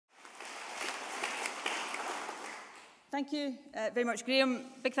Thank you very much, Graham.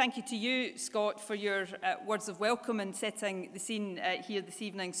 Big thank you to you, Scott, for your words of welcome and setting the scene here this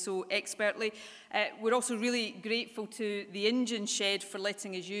evening so expertly. We're also really grateful to the Engine Shed for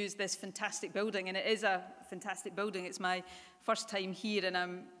letting us use this fantastic building, and it is a fantastic building. It's my first time here, and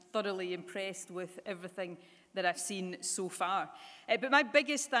I'm thoroughly impressed with everything that I've seen so far. But my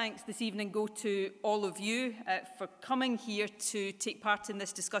biggest thanks this evening go to all of you for coming here to take part in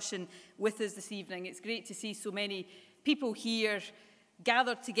this discussion with us this evening. It's great to see so many people here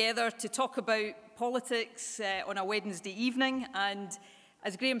gathered together to talk about politics on a Wednesday evening. And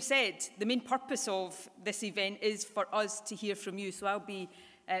as Graham said, the main purpose of this event is for us to hear from you. So I'll be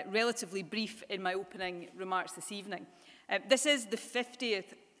relatively brief in my opening remarks this evening. This is the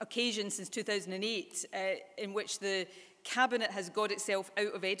 50th occasion since 2008 in which the Cabinet has got itself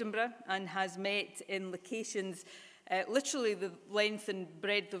out of Edinburgh and has met in locations literally the length and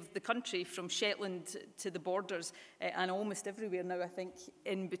breadth of the country, from Shetland to the borders and almost everywhere now, I think,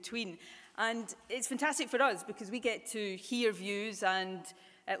 in between. And it's fantastic for us because we get to hear views and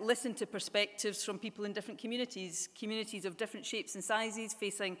listen to perspectives from people in different communities of different shapes and sizes,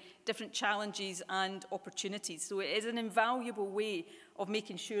 facing different challenges and opportunities. So it is an invaluable way of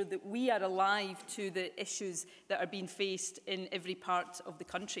making sure that we are alive to the issues that are being faced in every part of the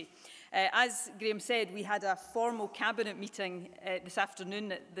country. As Graham said, we had a formal Cabinet meeting this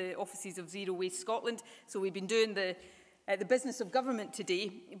afternoon at the offices of Zero Waste Scotland, so we've been doing the business of government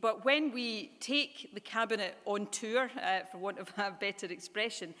today. But when we take the Cabinet on tour, for want of a better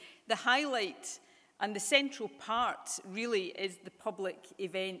expression, the highlight and the central part really is the public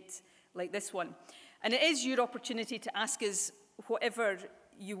event like this one. And it is your opportunity to ask us whatever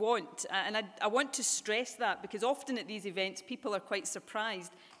you want. And I want to stress that because often at these events, people are quite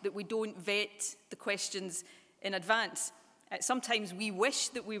surprised that we don't vet the questions in advance. Sometimes we wish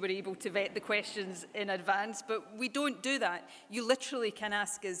that we were able to vet the questions in advance, but we don't do that. You literally can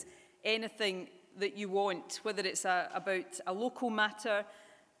ask us anything that you want, whether it's about a local matter,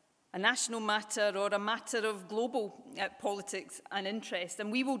 a national matter, or a matter of global politics and interest.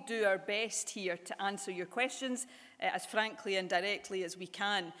 And we will do our best here to answer your questions as frankly and directly as we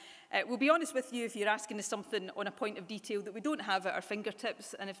can. We'll be honest with you if you're asking us something on a point of detail that we don't have at our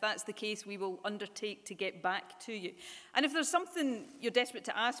fingertips, and if that's the case, we will undertake to get back to you. And if there's something you're desperate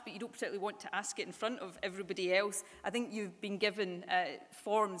to ask, but you don't particularly want to ask it in front of everybody else, I think you've been given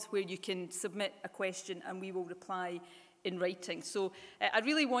forms where you can submit a question and we will reply in writing. So I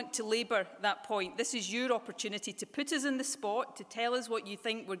really want to labour that point. This is your opportunity to put us in the spot, to tell us what you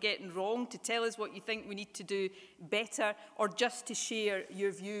think we're getting wrong, to tell us what you think we need to do better, or just to share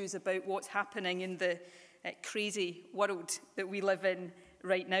your views about what's happening in the crazy world that we live in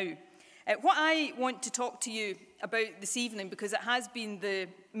right now. What I want to talk to you about this evening, because it has been the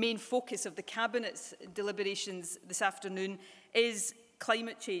main focus of the Cabinet's deliberations this afternoon, is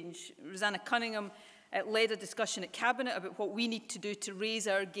climate change. Rosanna Cunningham led a discussion at Cabinet about what we need to do to raise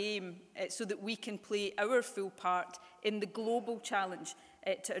our game so that we can play our full part in the global challenge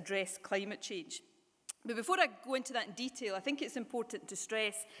to address climate change. But before I go into that in detail, I think it's important to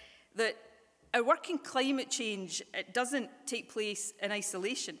stress that our work in climate change doesn't take place in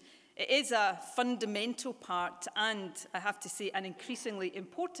isolation. It is a fundamental part and, I have to say, an increasingly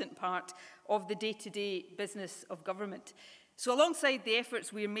important part of the day-to-day business of government. So alongside the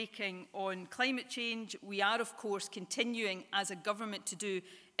efforts we're making on climate change, we are, of course, continuing as a government to do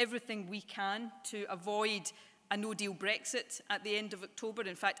everything we can to avoid a no-deal Brexit at the end of October.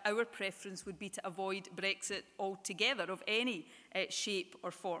 In fact, our preference would be to avoid Brexit altogether, of any shape or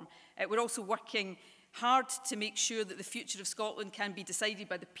form. We're also working hard to make sure that the future of Scotland can be decided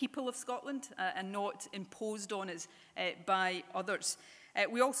by the people of Scotland and not imposed on us by others.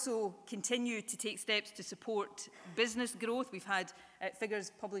 We also continue to take steps to support business growth. We've had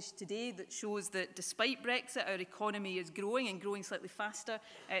figures published today that shows that despite Brexit, our economy is growing and growing slightly faster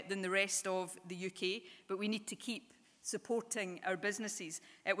than the rest of the UK, but we need to keep supporting our businesses.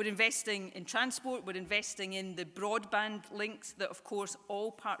 We're investing in transport, we're investing in the broadband links that, of course,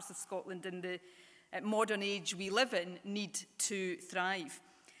 all parts of Scotland in the modern age we live in need to thrive.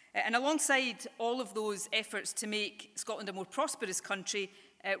 And alongside all of those efforts to make Scotland a more prosperous country,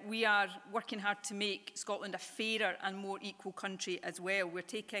 we are working hard to make Scotland a fairer and more equal country as well. We're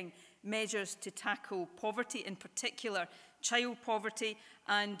taking measures to tackle poverty, in particular child poverty,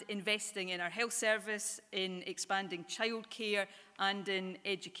 and investing in our health service, in expanding childcare and in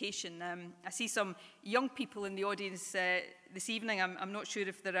education. I see some young people in the audience this evening. I'm not sure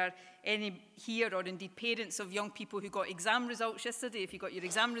if there are any here, or indeed parents of young people who got exam results yesterday. If you got your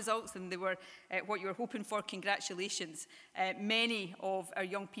exam results and they were what you were hoping for, congratulations. Many of our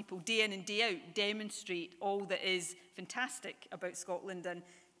young people, day in and day out, demonstrate all that is fantastic about Scotland and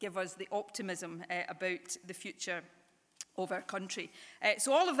give us the optimism about the future of our country.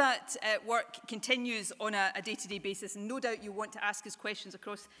 So all of that work continues on a day-to-day basis, and no doubt you want to ask us questions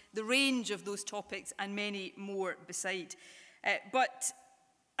across the range of those topics and many more beside. But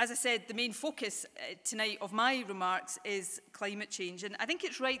as I said, the main focus tonight of my remarks is climate change, and I think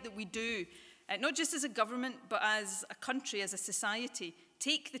it's right that we do, not just as a government, but as a country, as a society,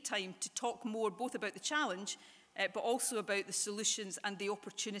 take the time to talk more both about the challenge, but also about the solutions and the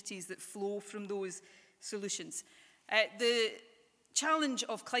opportunities that flow from those solutions. The challenge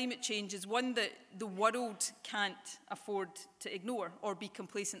of climate change is one that the world can't afford to ignore or be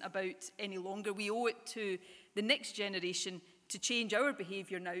complacent about any longer. We owe it to the next generation to change our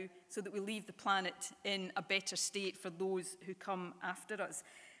behaviour now so that we leave the planet in a better state for those who come after us.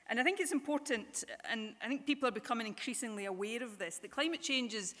 And I think it's important, and I think people are becoming increasingly aware of this, that climate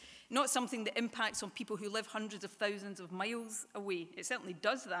change is not something that impacts on people who live hundreds of thousands of miles away. It certainly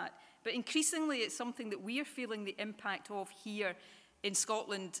does that, but increasingly it's something that we are feeling the impact of here in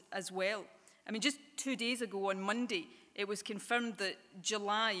Scotland as well. I mean, just 2 days ago on Monday, it was confirmed that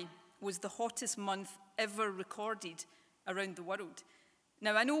July was the hottest month ever recorded around the world.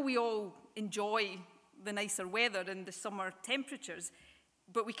 Now, I know we all enjoy the nicer weather and the summer temperatures,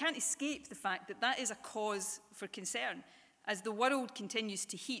 but we can't escape the fact that that is a cause for concern. As the world continues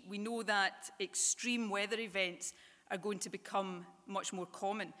to heat, we know that extreme weather events are going to become much more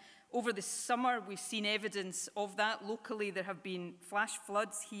common. Over the summer, we've seen evidence of that. Locally, there have been flash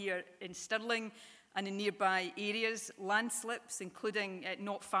floods here in Stirling and in nearby areas. Landslips, including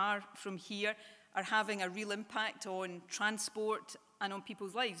not far from here, are having a real impact on transport and on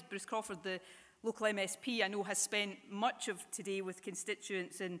people's lives. Bruce Crawford, the local MSP, I know, has spent much of today with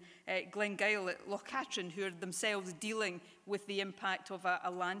constituents in Glengyle at Lochcatron who are themselves dealing with the impact of a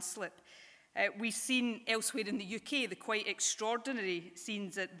landslip. We've seen elsewhere in the UK the quite extraordinary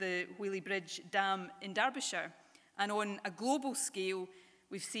scenes at the Whaley Bridge Dam in Derbyshire. And on a global scale,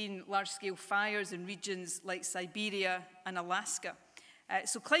 we've seen large-scale fires in regions like Siberia and Alaska.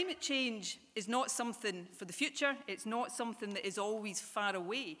 So climate change is not something for the future. It's not something that is always far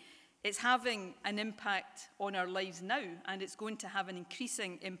away. It's having an impact on our lives now, and it's going to have an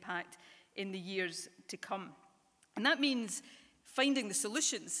increasing impact in the years to come. And that means finding the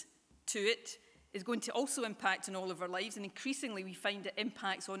solutions to it is going to also impact on all of our lives, and increasingly we find it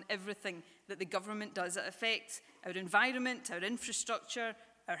impacts on everything that the government does. It affects our environment, our infrastructure,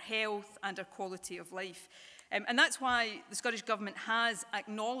 our health, and our quality of life. And that's why the Scottish Government has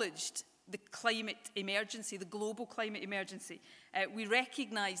acknowledged the climate emergency, the global climate emergency. We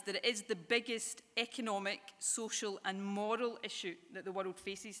recognise that it is the biggest economic, social and moral issue that the world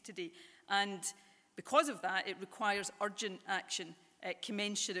faces today. And because of that, it requires urgent action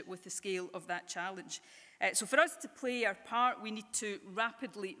commensurate with the scale of that challenge. So for us to play our part, we need to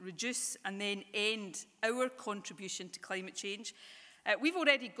rapidly reduce and then end our contribution to climate change. We've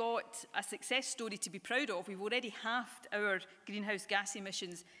already got a success story to be proud of. We've already halved our greenhouse gas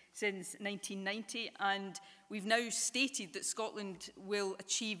emissions since 1990, and we've now stated that Scotland will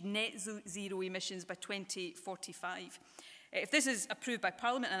achieve net zero emissions by 2045. If this is approved by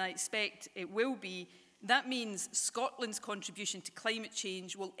Parliament, and I expect it will be, that means Scotland's contribution to climate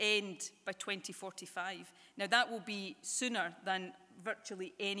change will end by 2045. Now, that will be sooner than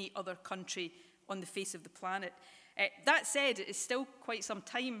virtually any other country on the face of the planet. That said, it is still quite some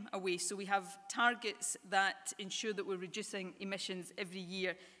time away, so we have targets that ensure that we're reducing emissions every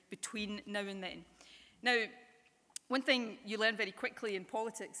year between now and then. Now, one thing you learn very quickly in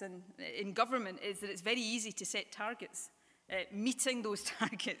politics and in government is that it's very easy to set targets. Meeting those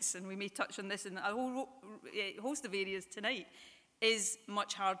targets, and we may touch on this in a whole host of areas tonight, is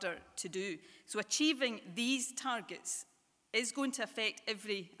much harder to do. So achieving these targets is going to affect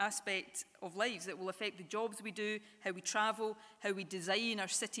every aspect of lives. It will affect the jobs we do, how we travel, how we design our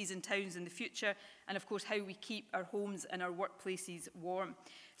cities and towns in the future, and of course how we keep our homes and our workplaces warm.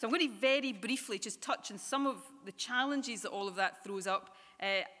 So I'm going to very briefly just touch on some of the challenges that all of that throws up,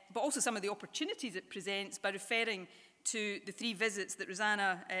 but also some of the opportunities it presents by referring to the 3 visits that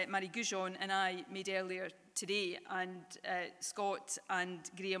Rosanna Marie-Goujon and I made earlier today, and Scott and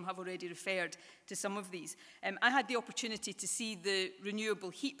Graham have already referred to some of these. I had the opportunity to see the Renewable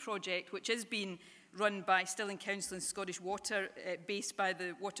Heat Project, which has been run by Stirling Council and Scottish Water, based by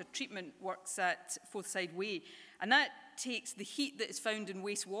the water treatment works at Forthside Way. And that takes the heat that is found in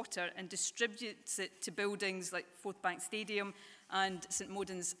wastewater and distributes it to buildings like Forthbank Stadium and St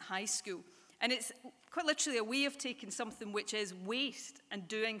Modens High School. And it's quite literally a way of taking something which is waste and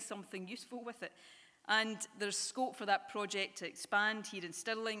doing something useful with it. And there's scope for that project to expand here in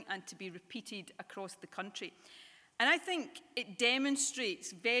Stirling and to be repeated across the country. And I think it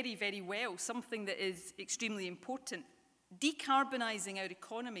demonstrates very, very well something that is extremely important. Decarbonising our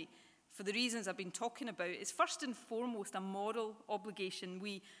economy, for the reasons I've been talking about, is first and foremost a moral obligation.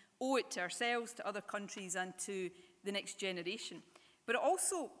 We owe it to ourselves, to other countries and to the next generation. But it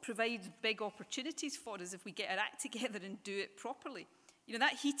also provides big opportunities for us if we get our act together and do it properly. You know,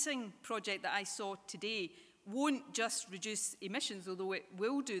 that heating project that I saw today won't just reduce emissions, although it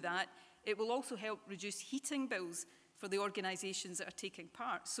will do that. It will also help reduce heating bills for the organisations that are taking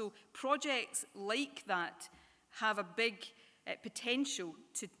part. So projects like that have a big potential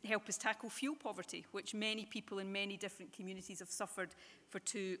to help us tackle fuel poverty, which many people in many different communities have suffered for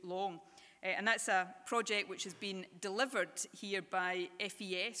too long. And that's a project which has been delivered here by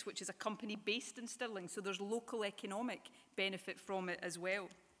FES, which is a company based in Stirling. So there's local economic benefit from it as well.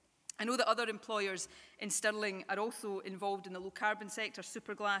 I know that other employers in Stirling are also involved in the low carbon sector.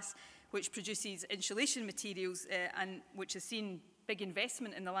 Superglass, which produces insulation materials and which has seen big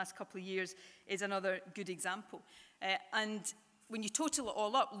investment in the last couple of years, is another good example. And when you total it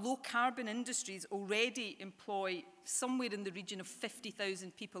all up, low carbon industries already employ somewhere in the region of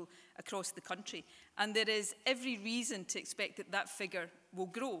 50,000 people across the country. And there is every reason to expect that that figure will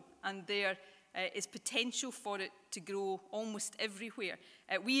grow. And there is potential for it to grow almost everywhere.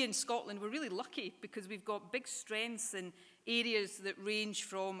 We in Scotland, we're really lucky because we've got big strengths in areas that range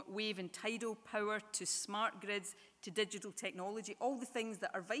from wave and tidal power to smart grids to digital technology, all the things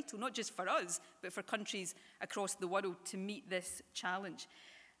that are vital, not just for us, but for countries across the world to meet this challenge.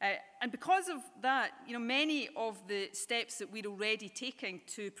 And because of that, you know, many of the steps that we're already taking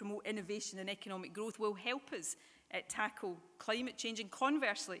to promote innovation and economic growth will help us tackle climate change. And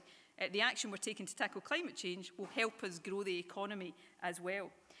conversely, the action we're taking to tackle climate change will help us grow the economy as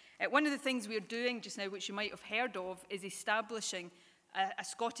well. One of the things we're doing just now, which you might have heard of, is establishing a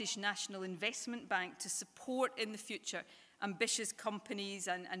Scottish National Investment Bank to support in the future ambitious companies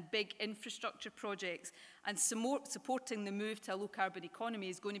and big infrastructure projects. And supporting the move to a low-carbon economy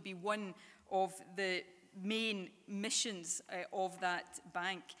is going to be one of the main missions of that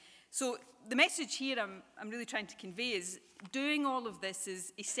bank. So the message here I'm really trying to convey is doing all of this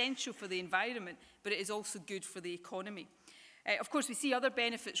is essential for the environment, but it is also good for the economy. Of course, we see other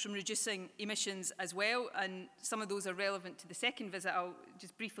benefits from reducing emissions as well, and some of those are relevant to the second visit I'll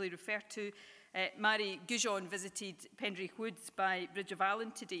just briefly refer to. Mary Goujon visited Pendrey Woods by Bridge of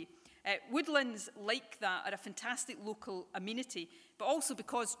Allen today. Woodlands like that are a fantastic local amenity, but also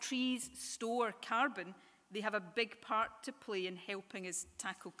because trees store carbon, they have a big part to play in helping us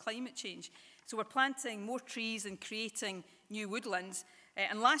tackle climate change. So we're planting more trees and creating new woodlands.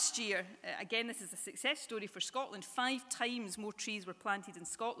 And last year, again, this is a success story for Scotland, 5 times more trees were planted in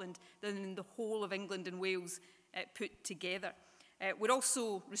Scotland than in the whole of England and Wales put together. We're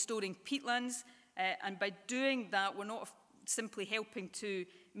also restoring peatlands, and by doing that, we're not simply helping to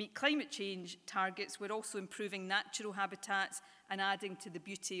meet climate change targets, we're also improving natural habitats and adding to the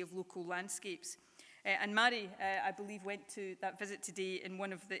beauty of local landscapes. And Mary, I believe, went to that visit today in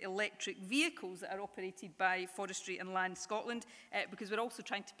one of the electric vehicles that are operated by Forestry and Land Scotland, because we're also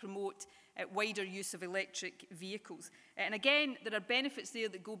trying to promote wider use of electric vehicles. And again, there are benefits there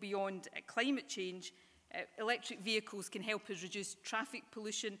that go beyond climate change. Electric vehicles can help us reduce traffic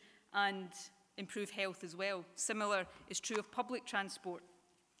pollution and improve health as well. Similar is true of public transport.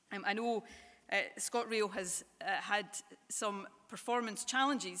 I know ScotRail has had some performance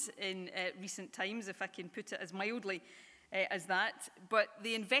challenges in recent times, if I can put it as mildly as that, but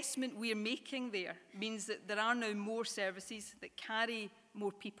the investment we are making there means that there are now more services that carry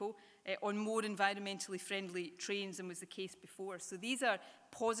more people on more environmentally friendly trains than was the case before. So these are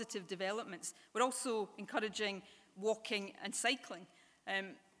positive developments. We're also encouraging walking and cycling.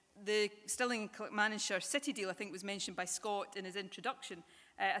 The Stirling and Kilmannanshire City Deal, I think, was mentioned by Scott in his introduction.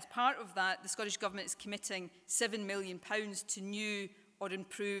 As part of that, the Scottish Government is committing £7 million to new or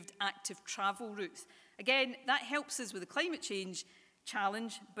improved active travel routes. Again, that helps us with the climate change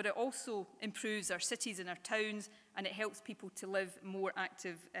challenge, but it also improves our cities and our towns, and it helps people to live more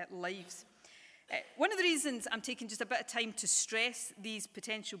active lives. One of the reasons I'm taking just a bit of time to stress these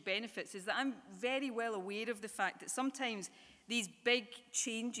potential benefits is that I'm very well aware of the fact that sometimes these big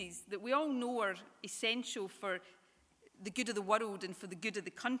changes that we all know are essential for the good of the world and for the good of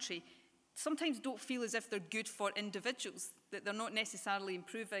the country sometimes don't feel as if they're good for individuals, that they're not necessarily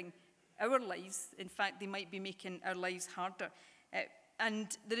improving our lives. In fact, they might be making our lives harder.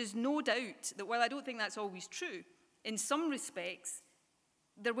 And there is no doubt that while I don't think that's always true, in some respects,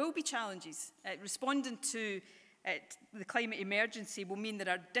 there will be challenges. Responding to the climate emergency will mean there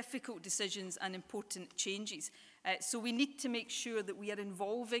are difficult decisions and important changes. So we need to make sure that we are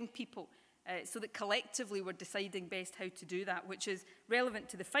involving people so that collectively we're deciding best how to do that, which is relevant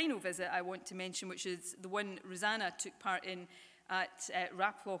to the final visit I want to mention, which is the one Rosanna took part in at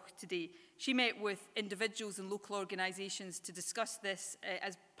Raploch today. She met with individuals and local organisations to discuss this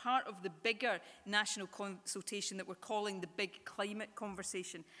as part of the bigger national consultation that we're calling the Big Climate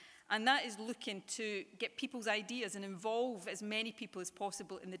Conversation. And that is looking to get people's ideas and involve as many people as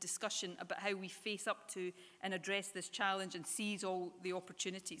possible in the discussion about how we face up to and address this challenge and seize all the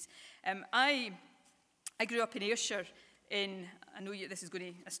opportunities. I grew up in Ayrshire I know this is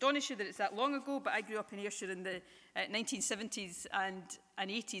going to astonish you that it's that long ago, but I grew up in Ayrshire in the 1970s and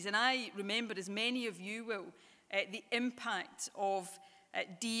 80s. And I remember, as many of you will, the impact of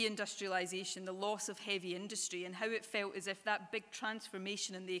deindustrialisation, the loss of heavy industry, and how it felt as if that big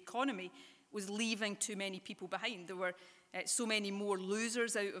transformation in the economy was leaving too many people behind. There were so many more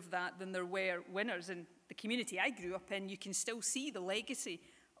losers out of that than there were winners. And the community I grew up in, you can still see the legacy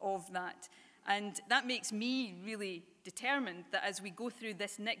of that. And that makes me really determined that as we go through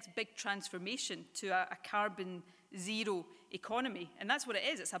this next big transformation to a carbon zero economy, and that's what it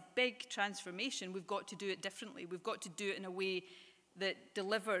is, it's a big transformation, we've got to do it differently. We've got to do it in a way that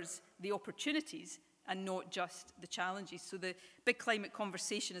delivers the opportunities and not just the challenges. So the Big Climate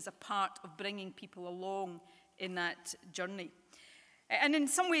Conversation is a part of bringing people along in that journey. And in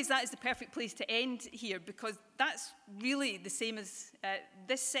some ways that is the perfect place to end here, because that's really the same as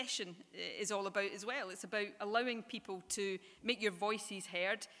this session is all about as well. It's about allowing people to make your voices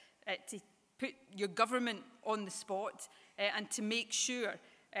heard, to put your government on the spot, and to make sure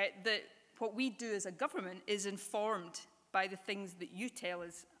that what we do as a government is informed by the things that you tell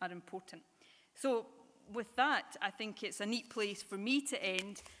us are important. So with that, I think it's a neat place for me to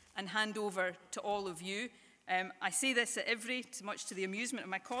end and hand over to all of you. I say this at much to the amusement of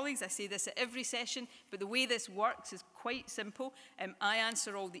my colleagues, I say this at every session, but the way this works is quite simple. I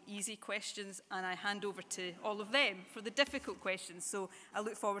answer all the easy questions and I hand over to all of them for the difficult questions. So I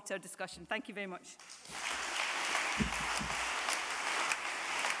look forward to our discussion. Thank you very much.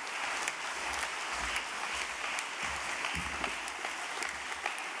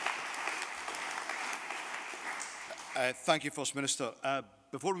 Thank you, First Minister.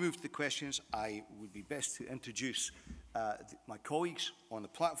 Before we move to the questions, I would be best to introduce my colleagues on the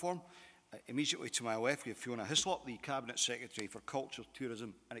platform. Immediately to my left, we have Fiona Hislop, the Cabinet Secretary for Culture,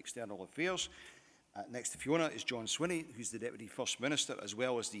 Tourism and External Affairs. Next to Fiona is John Swinney, who's the Deputy First Minister, as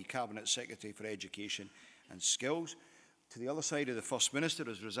well as the Cabinet Secretary for Education and Skills. To the other side of the First Minister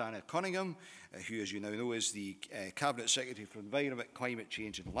is Rosanna Cunningham, who, as you now know, is the Cabinet Secretary for Environment, Climate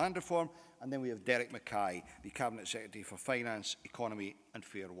Change and Land Reform. And then we have Derek Mackay, the Cabinet Secretary for Finance, Economy and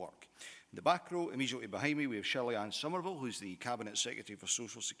Fair Work. In the back row, immediately behind me, we have Shirley-Ann Somerville, who's the Cabinet Secretary for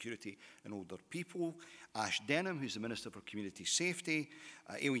Social Security and Older People. Ash Denham, who's the Minister for Community Safety.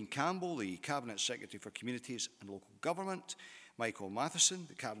 Aileen Campbell, the Cabinet Secretary for Communities and Local Government. Michael Matheson,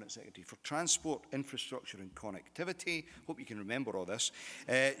 the Cabinet Secretary for Transport, Infrastructure and Connectivity. Hope you can remember all this.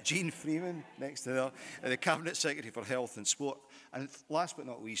 Jean Freeman, next to her, the Cabinet Secretary for Health and Sport. And last but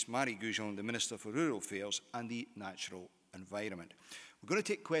not least, Marie Goujon, the Minister for Rural Affairs and the Natural Environment. We're going to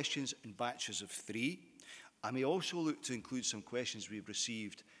take questions in batches of 3. I may also look to include some questions we've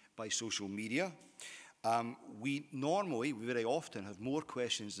received by social media. We very often have more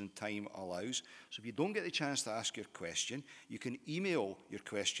questions than time allows. So if you don't get the chance to ask your question, you can email your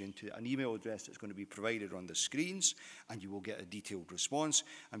question to an email address that's going to be provided on the screens, and you will get a detailed response.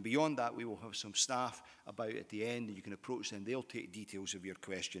 And beyond that, we will have some staff about at the end, and you can approach them. They'll take details of your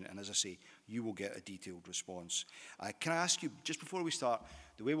question, and as I say, you will get a detailed response. Can I ask you, just before we start,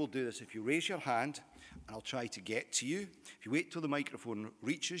 the way we'll do this, if you raise your hand, and I'll try to get to you. If you wait till the microphone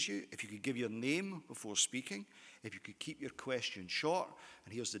reaches you, if you could give your name before speaking, if you could keep your question short,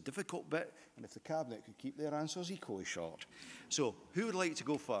 and here's the difficult bit, and if the Cabinet could keep their answers equally short. So, who would like to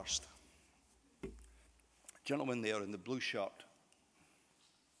go first? Gentleman there in the blue shirt.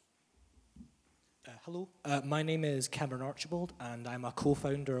 Hello, my name is Cameron Archibald and I'm a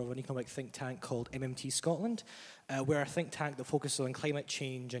co-founder of an economic think tank called MMT Scotland. We're a think tank that focuses on climate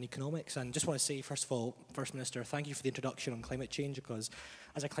change and economics, and just want to say, first of all, First Minister, thank you for the introduction on climate change, because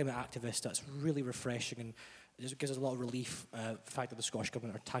as a climate activist that's really refreshing and it gives us a lot of relief, the fact that the Scottish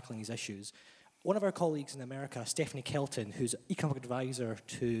Government are tackling these issues. One of our colleagues in America, Stephanie Kelton, who's economic advisor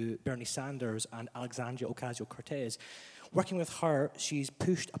to Bernie Sanders and Alexandria Ocasio-Cortez, working with her, she's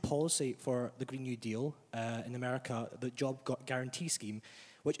pushed a policy for the Green New Deal in America, the Job Guarantee Scheme,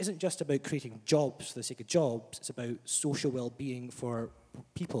 which isn't just about creating jobs for the sake of jobs, it's about social well-being for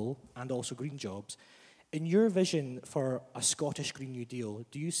people and also green jobs. In your vision for a Scottish Green New Deal,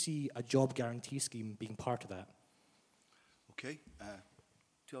 do you see a job guarantee scheme being part of that? Okay,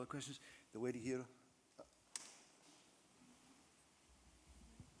 2 other questions. The lady here.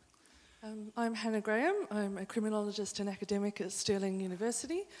 I'm Hannah Graham. I'm a criminologist and academic at Stirling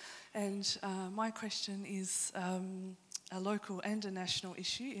University, and my question is a local and a national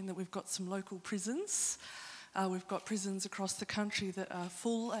issue in that we've got some local prisons. We've got prisons across the country that are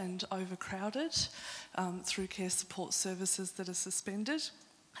full and overcrowded through care support services that are suspended.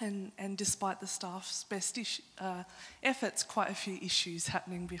 And despite the staff's best efforts, quite a few issues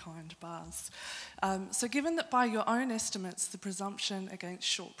happening behind bars. So given that by your own estimates, the presumption against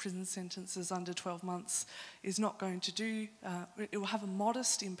short prison sentences under 12 months is not going to do, it will have a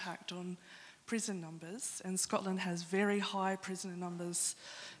modest impact on prison numbers, and Scotland has very high prisoner numbers,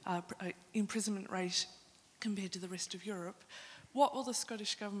 imprisonment rate compared to the rest of Europe. What will the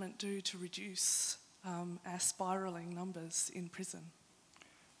Scottish Government do to reduce our spiralling numbers in prison?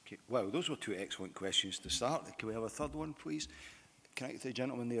 Okay. Well, those were 2 excellent questions to start. Can we have a third one, please? Can I get the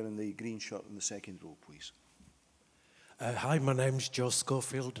gentleman there in the green shirt in the second row, please? Hi, my name's Joe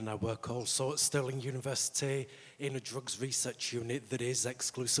Schofield, and I work also at Stirling University in a drugs research unit that is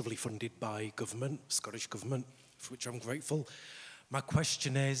exclusively funded by government, Scottish Government, for which I'm grateful. My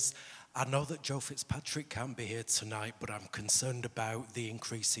question is, I know that Joe Fitzpatrick can't be here tonight, but I'm concerned about the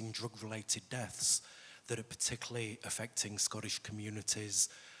increasing drug-related deaths that are particularly affecting Scottish communities,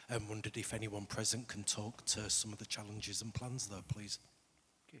 and wondered if anyone present can talk to some of the challenges and plans there, please.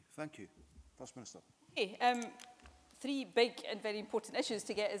 Okay, thank you. First Minister. Okay, 3 big and very important issues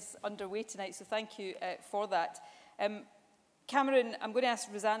to get us underway tonight, so thank you for that. Cameron, I'm going to ask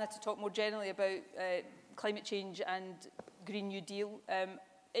Rosanna to talk more generally about climate change and Green New Deal.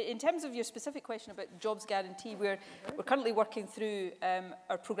 In terms of your specific question about jobs guarantee, we're currently working through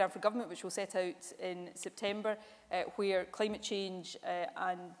our programme for government, which we'll set out in September, where climate change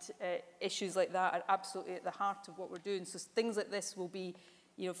and issues like that are absolutely at the heart of what we're doing. So things like this will be,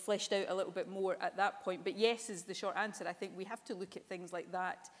 fleshed out a little bit more at that point. But yes is the short answer. I think we have to look at things like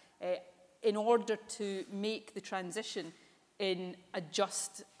that in order to make the transition in a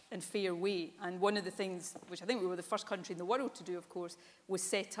just and fair way. And one of the things, which I think we were the first country in the world to do, of course, was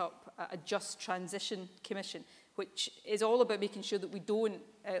set up a Just Transition Commission, which is all about making sure that we don't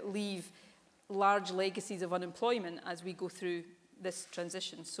leave large legacies of unemployment as we go through this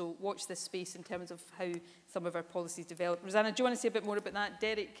transition. So watch this space in terms of how some of our policies develop. Rosanna, do you want to say a bit more about that?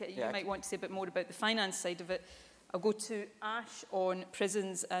 Derek, you might want to say a bit more about the finance side of it. I'll go to Ash on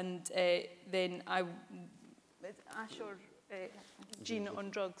prisons, and then Ash or Jean on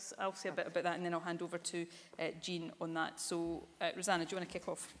drugs. I'll say a bit about that, and then I'll hand over to Jean on that. So, Rosanna, do you want to kick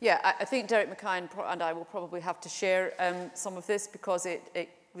off? Yeah, I think Derek Mackay and I will probably have to share some of this, because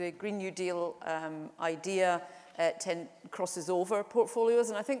the Green New Deal idea crosses over portfolios,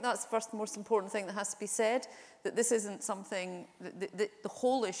 and I think that's the first most important thing that has to be said, that this isn't something, the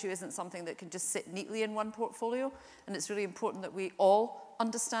whole issue isn't something that can just sit neatly in one portfolio, and it's really important that we all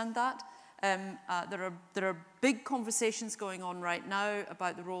understand that. There are big conversations going on right now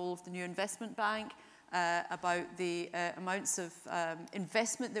about the role of the new investment bank, about the amounts of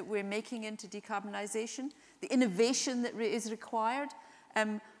investment that we're making into decarbonisation, the innovation that is required.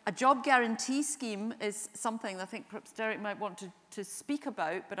 A job guarantee scheme is something I think perhaps Derek might want to speak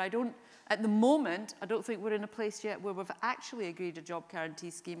about, but at the moment, I don't think we're in a place yet where we've actually agreed a job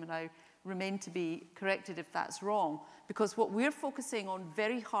guarantee scheme, and I remain to be corrected if that's wrong, because what we're focusing on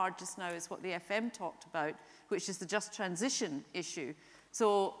very hard just now is what the FM talked about, which is the just transition issue.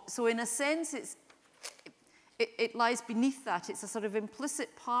 So in a sense, it lies beneath that. It's a sort of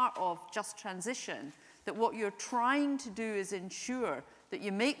implicit part of just transition, that what you're trying to do is ensure that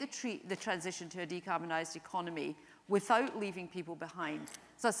you make the transition to a decarbonised economy without leaving people behind.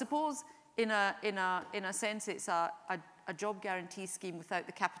 So I suppose in a sense it's a job guarantee scheme without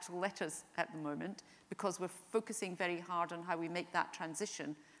the capital letters at the moment, because we're focusing very hard on how we make that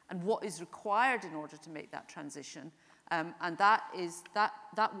transition and what is required in order to make that transition. And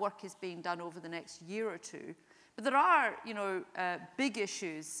that work is being done over the next year or two. But there are, big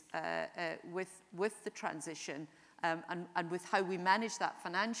issues with the transition and with how we manage that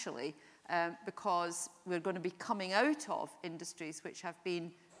financially, because we're going to be coming out of industries which have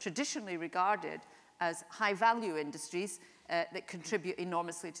been traditionally regarded as high-value industries that contribute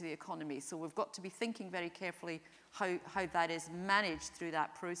enormously to the economy. So we've got to be thinking very carefully how that is managed through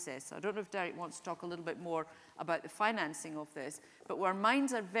that process. So I don't know if Derek wants to talk a little bit more about the financing of this, but our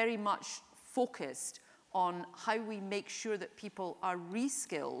minds are very much focused on how we make sure that people are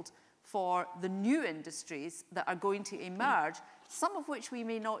reskilled for the new industries that are going to emerge, some of which we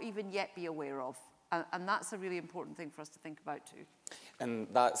may not even yet be aware of. And that's a really important thing for us to think about too. And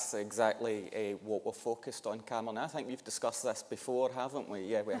that's exactly what we're focused on, Cameron. I think we've discussed this before, haven't we?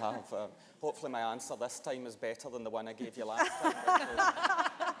 Yeah, we have. Hopefully my answer this time is better than the one I gave you last time.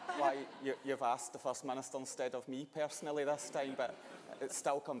 Why, you've asked the First Minister instead of me personally this time, but it's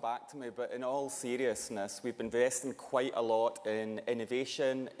still come back to me. But in all seriousness, we've been investing quite a lot in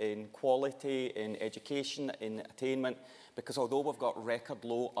innovation, in quality, in education, in attainment, because although we've got record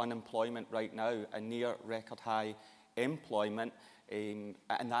low unemployment right now and near record high employment,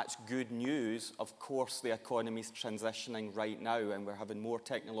 and that's good news. Of course, the economy's transitioning right now, and we're having more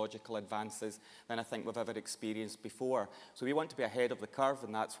technological advances than I think we've ever experienced before. So we want to be ahead of the curve,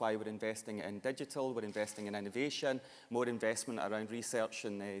 and that's why we're investing in digital, we're investing in innovation, more investment around research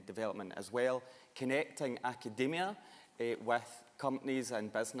and development as well, connecting academia with companies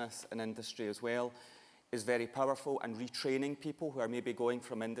and business and industry as well is very powerful, and retraining people who are maybe going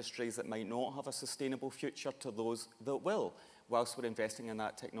from industries that might not have a sustainable future to those that will, whilst we're investing in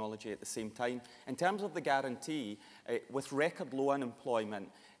that technology at the same time. In terms of the guarantee, with record low unemployment,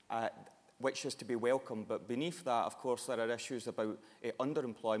 which is to be welcome, but beneath that, of course, there are issues about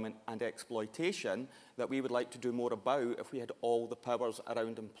underemployment and exploitation that we would like to do more about if we had all the powers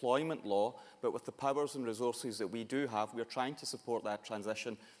around employment law. But with the powers and resources that we do have, we're trying to support that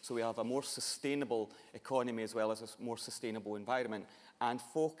transition so we have a more sustainable economy as well as a more sustainable environment, and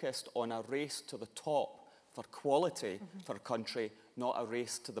focused on a race to the top for quality for a country, not a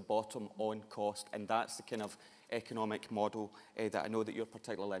race to the bottom on cost. And that's the kind of economic model that I know that you're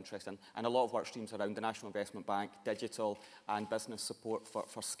particularly interested in. And a lot of work streams around the National Investment Bank, digital and business support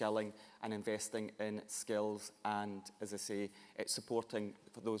for skilling and investing in skills and, as I say, supporting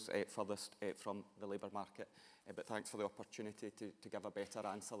for those furthest from the labour market. But thanks for the opportunity to give a better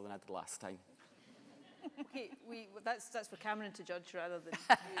answer than I did last time. Okay, that's for Cameron to judge rather than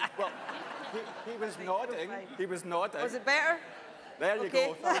you. Well, he was nodding. He was nodding. Was it better? There you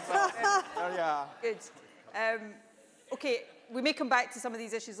go. Thumbs up. There you are. Good. Okay, we may come back to some of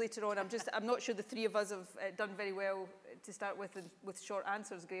these issues later on. I'm not sure the three of us have done very well to start with short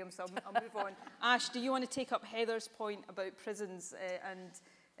answers, Graham, so I'll move on. Ash, do you want to take up Heather's point about prisons and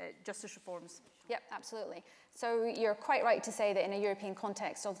justice reforms? Yep, absolutely. So you're quite right to say that in a European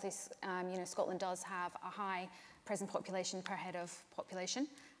context, obviously, Scotland does have a high prison population per head of population.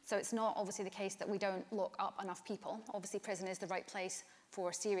 So it's not obviously the case that we don't lock up enough people. Obviously, prison is the right place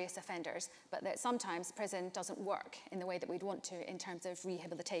for serious offenders, but that sometimes prison doesn't work in the way that we'd want to in terms of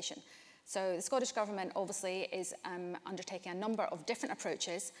rehabilitation. So the Scottish Government obviously is undertaking a number of different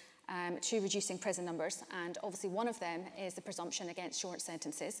approaches to reducing prison numbers, and obviously one of them is the presumption against short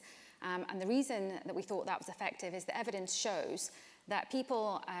sentences. And the reason that we thought that was effective is the evidence shows that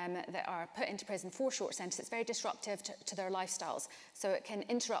people that are put into prison for short sentences, it's very disruptive to their lifestyles. So it can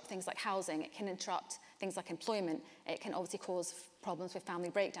interrupt things like housing, it can interrupt things like employment, it can obviously cause problems with family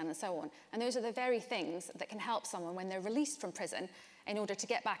breakdown and so on. And those are the very things that can help someone when they're released from prison in order to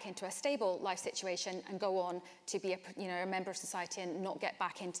get back into a stable life situation and go on to be a member of society and not get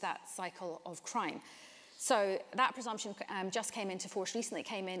back into that cycle of crime. So that presumption just came into force recently. It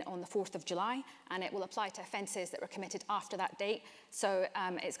came in on the 4th of July, and it will apply to offences that were committed after that date. So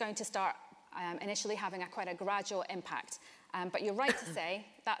it's going to start initially having quite a gradual impact. But you're right to say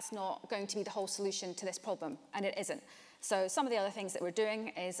that's not going to be the whole solution to this problem, and it isn't. So some of the other things that we're doing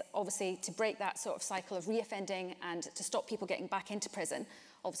is obviously to break that sort of cycle of reoffending and to stop people getting back into prison.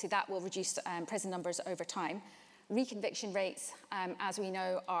 Obviously that will reduce prison numbers over time. Reconviction rates, as we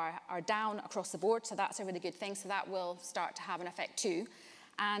know, are down across the board, so that's a really good thing. So that will start to have an effect too.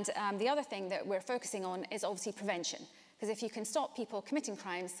 And the other thing that we're focusing on is obviously prevention. Because if you can stop people committing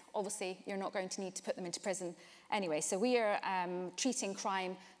crimes, obviously you're not going to need to put them into prison anyway. So we are treating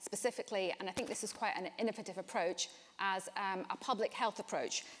crime specifically, and I think this is quite an innovative approach, as a public health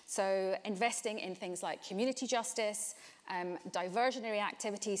approach. So investing in things like community justice, diversionary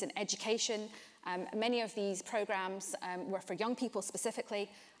activities and education, Many of these programmes were for young people specifically,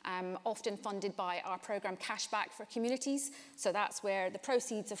 often funded by our programme Cashback for Communities. So that's where the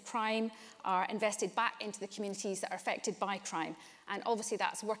proceeds of crime are invested back into the communities that are affected by crime. And obviously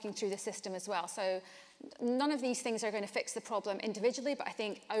that's working through the system as well. So none of these things are going to fix the problem individually, but I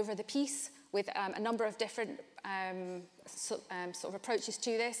think over the piece, with a number of different sort of approaches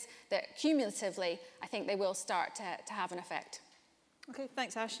to this, that cumulatively, I think they will start to have an effect. Okay,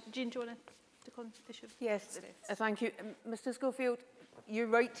 thanks, Ash. Jean, do you want to take on the issue? Yes, thank you. Mr Schofield, you're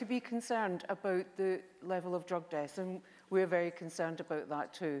right to be concerned about the level of drug deaths, and we're very concerned about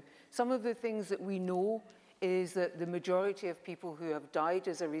that too. Some of the things that we know is that the majority of people who have died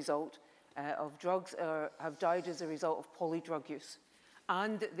as a result of drugs have died as a result of polydrug use.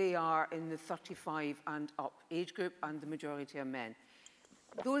 And they are in the 35 and up age group, and the majority are men.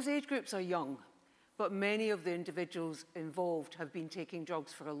 Those age groups are young, but many of the individuals involved have been taking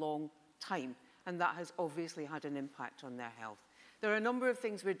drugs for a long time, and that has obviously had an impact on their health. There are a number of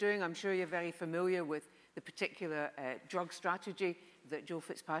things we're doing. I'm sure you're very familiar with the particular drug strategy that Joe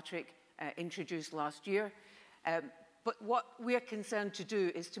Fitzpatrick introduced last year. But what we're concerned to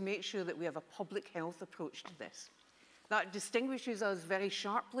do is to make sure that we have a public health approach to this. That distinguishes us very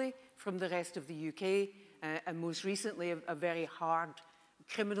sharply from the rest of the UK, and most recently a very hard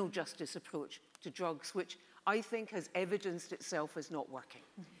criminal justice approach to drugs, which I think has evidenced itself as not working.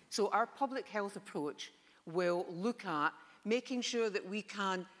 So our public health approach will look at making sure that we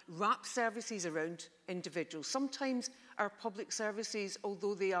can wrap services around individuals. Sometimes our public services,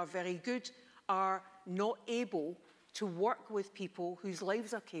 although they are very good, are not able to work with people whose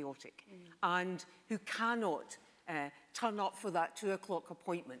lives are chaotic and who cannot turn up for that 2 o'clock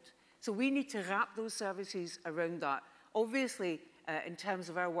appointment. So we need to wrap those services around that. Obviously, in terms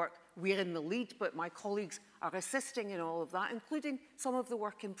of our work, we're in the lead, but my colleagues are assisting in all of that, including some of the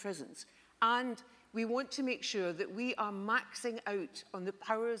work in prisons. And we want to make sure that we are maxing out on the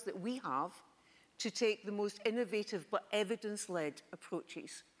powers that we have to take the most innovative but evidence-led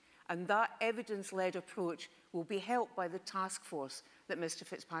approaches. And that evidence-led approach will be helped by the task force that Mr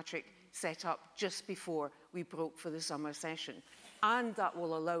Fitzpatrick set up just before we broke for the summer session. And that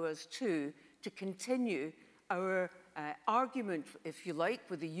will allow us to continue our argument, if you like,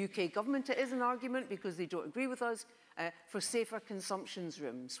 with the UK government. It is an argument because they don't agree with us, for safer consumptions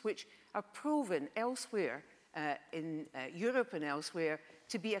rooms, which are proven elsewhere in Europe and elsewhere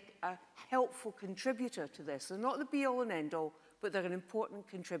to be a helpful contributor to this. They're not the be-all and end-all, but they're an important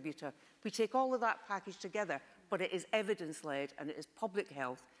contributor. We take all of that package together, but it is evidence-led and it is public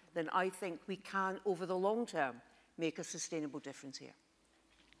health, then I think we can, over the long term, make a sustainable difference here.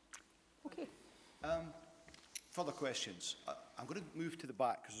 Okay. Further questions? I'm going to move to the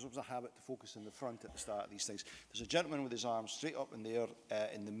back because there's always a habit to focus in the front at the start of these things. There's a gentleman with his arms straight up in the air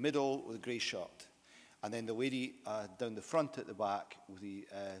in the middle with a grey shirt. And then the lady down the front at the back with the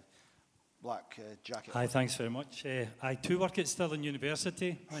black jacket. Hi, thanks very much. I too work at Stirling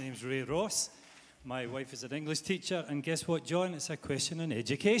University. My name's Ray Ross. My wife is an English teacher. And guess what, John? It's a question on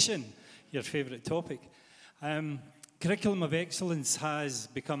education, your favourite topic. Curriculum of excellence has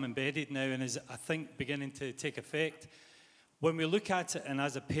become embedded now and is, I think, beginning to take effect. When we look at it, and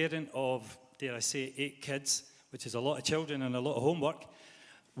as a parent of, dare I say, 8 kids, which is a lot of children and a lot of homework,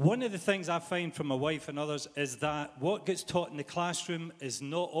 one of the things I find from my wife and others is that what gets taught in the classroom is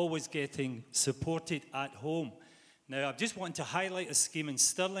not always getting supported at home. Now, I just want to highlight a scheme in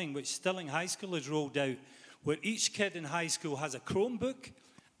Stirling, which Stirling High School has rolled out, where each kid in high school has a Chromebook,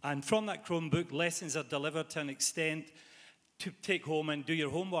 and from that Chromebook, lessons are delivered to an extent to take home and do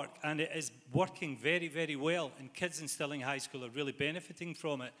your homework. And it is working very, very well, and kids in Stirling High School are really benefiting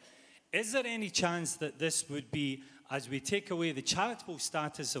from it. Is there any chance that this would be, as we take away the charitable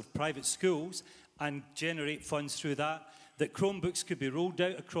status of private schools and generate funds through that, that Chromebooks could be rolled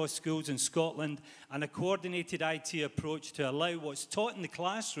out across schools in Scotland and a coordinated IT approach to allow what's taught in the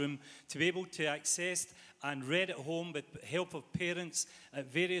classroom to be able to access and read at home with the help of parents at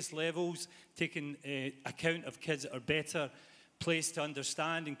various levels, taking account of kids that are better placed to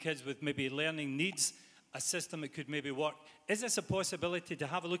understand and kids with maybe learning needs, a system that could maybe work. Is this a possibility to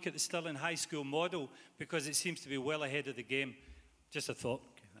have a look at the Stirling High School model, because it seems to be well ahead of the game? Just a thought.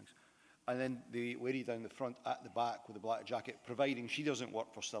 Okay, thanks. And then the lady down the front at the back with the black jacket, providing she doesn't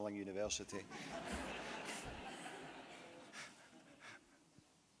work for Stirling University.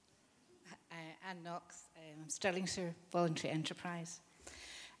 Anne Knox, Stirlingshire Voluntary Enterprise.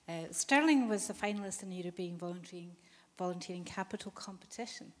 Stirling was a finalist in the European Volunteering Capital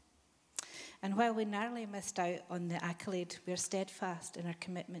Competition. And while we narrowly missed out on the accolade, we are steadfast in our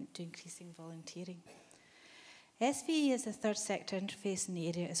commitment to increasing volunteering. SVE as the third sector interface in the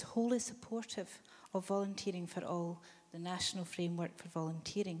area is wholly supportive of volunteering for all, the national framework for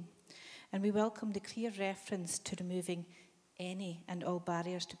volunteering. And we welcome the clear reference to removing any and all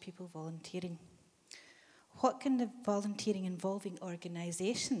barriers to people volunteering. What can the volunteering involving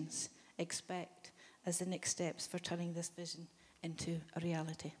organisations expect as the next steps for turning this vision into a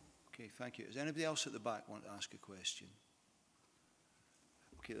reality? Okay, thank you. Does anybody else at the back want to ask a question?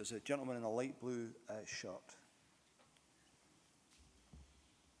 Okay, there's a gentleman in a light blue shirt.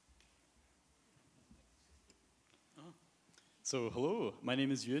 So, hello, my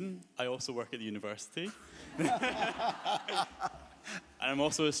name is Ewan. I also work at the university. And I'm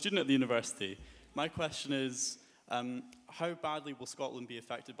also a student at the university. My question is, how badly will Scotland be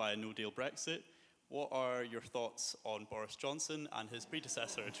affected by a no-deal Brexit? What are your thoughts on Boris Johnson and his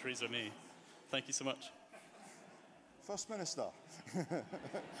predecessor, Theresa May? Thank you so much. First Minister.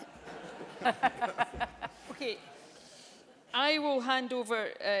 Okay. I will hand over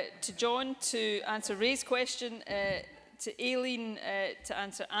to John to answer Ray's question, to Aileen to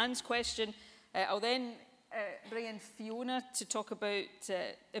answer Anne's question. I'll then bring in Fiona to talk about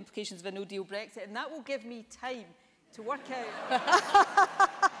implications of a no-deal Brexit, and that will give me time to work out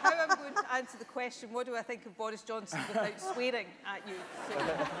how I'm going to answer the question, what do I think of Boris Johnson, without swearing at you. So,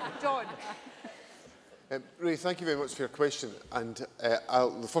 John. Ray, thank you very much for your question. And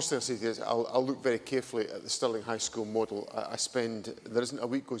the first thing I'll say to you is I'll look very carefully at the Stirling High School model. There isn't a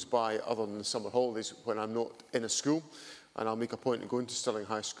week goes by other than the summer holidays when I'm not in a school, and I'll make a point of going to Stirling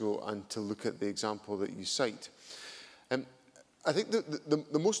High School and to look at the example that you cite. I think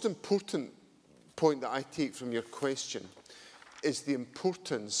the most important point that I take from your question is the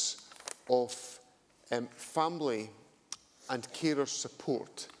importance of family and carer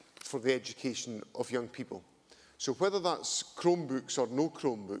support for the education of young people. So whether that's Chromebooks or no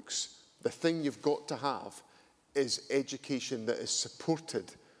Chromebooks, the thing you've got to have is education that is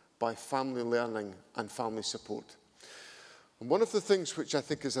supported by family learning and family support. And one of the things which I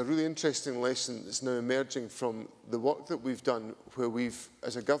think is a really interesting lesson that's now emerging from the work that we've done, where we've,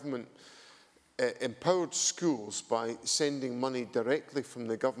 as a government, empowered schools by sending money directly from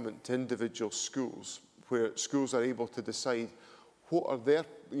the government to individual schools, where schools are able to decide what are their,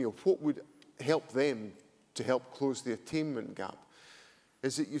 what would help them to help close the attainment gap,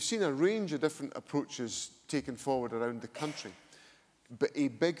 is that you've seen a range of different approaches taken forward around the country. But a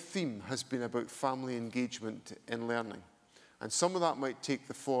big theme has been about family engagement in learning. And some of that might take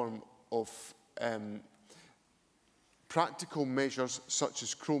the form of practical measures such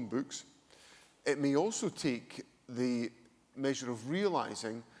as Chromebooks. It may also take the measure of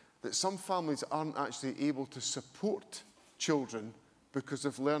realising that some families aren't actually able to support children because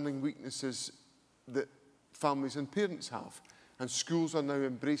of learning weaknesses that families and parents have. And schools are now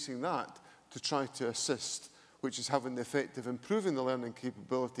embracing that to try to assist, which is having the effect of improving the learning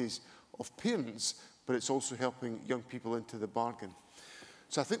capabilities of parents, but it's also helping young people into the bargain.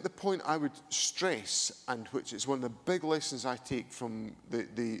 So I think the point I would stress, and which is one of the big lessons I take from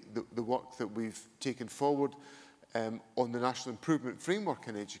the work that we've taken forward on the National Improvement Framework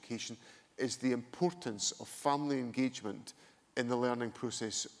in Education, is the importance of family engagement in the learning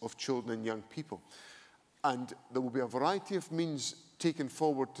process of children and young people. And there will be a variety of means taken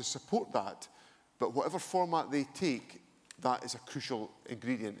forward to support that, but whatever format they take, that is a crucial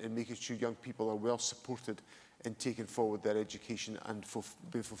ingredient in making sure young people are well supported in taking forward their education and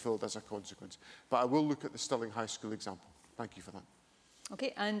being fulfilled as a consequence. But I will look at the Stirling High School example. Thank you for that.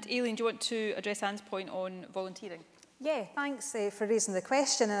 Okay, and Aileen, do you want to address Anne's point on volunteering? Yeah, thanks for raising the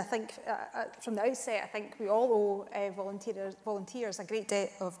question. And I think from the outset, I think we all owe volunteers a great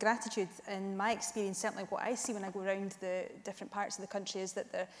debt of gratitude. In my experience, certainly what I see when I go around the different parts of the country is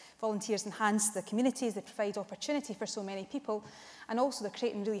that the volunteers enhance the communities, they provide opportunity for so many people, and also they're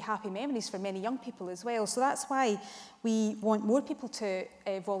creating really happy memories for many young people as well. So that's why we want more people to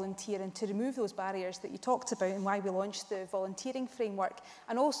volunteer and to remove those barriers that you talked about, and why we launched the volunteering framework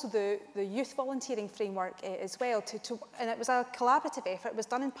and also the youth volunteering framework as well. And it was a collaborative effort. It was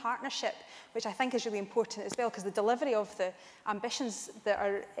done in partnership, which I think is really important as well, because the delivery of the ambitions that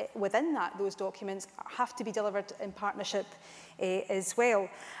are within those documents have to be delivered in partnership as well.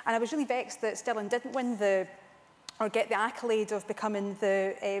 And I was really vexed that Stirling didn't win or get the accolade of becoming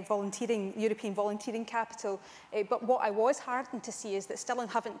the European volunteering capital. But what I was heartened to see is that Stirling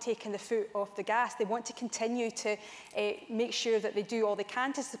haven't taken the foot off the gas. They want to continue to make sure that they do all they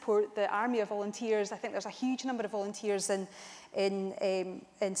can to support the army of volunteers. I think there's a huge number of volunteers in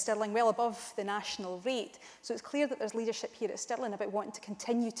in Stirling, well above the national rate. So it's clear that there's leadership here at Stirling about wanting to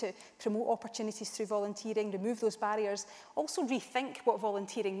continue to promote opportunities through volunteering, remove those barriers, also rethink what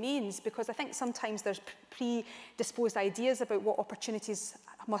volunteering means, because I think sometimes there's predisposed ideas about what opportunities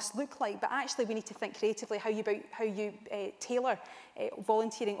must look like, but actually we need to think creatively how you tailor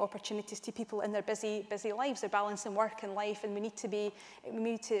volunteering opportunities to people in their busy lives. They're balancing work and life, and we need to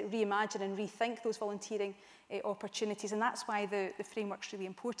reimagine and rethink those volunteering opportunities, and that's why the framework's really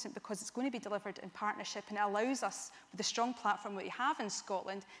important, because it's going to be delivered in partnership, and it allows us, with the strong platform that we have in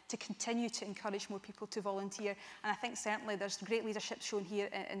Scotland, to continue to encourage more people to volunteer. And I think certainly there's great leadership shown here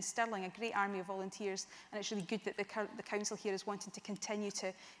in Stirling, a great army of volunteers, and it's really good that the council here is wanting to continue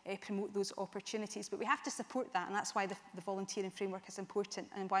to promote those opportunities. But we have to support that, and that's why the volunteering framework is important,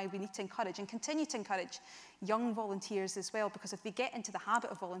 and why we need to encourage and continue to encourage young volunteers as well, because if they get into the habit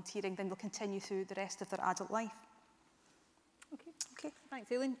of volunteering, then they'll continue through the rest of their adult life. Okay,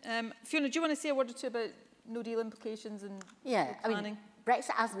 thanks, Aileen. Fiona, do you want to say a word or two about no deal implications and planning? I mean,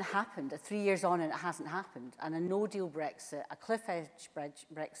 Brexit hasn't happened. 3 years on and it hasn't happened. And a no deal Brexit, a cliff edge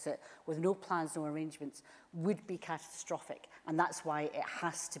Brexit with no plans, no arrangements would be catastrophic. And that's why it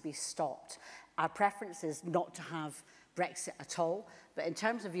has to be stopped. Our preference is not to have Brexit at all. But in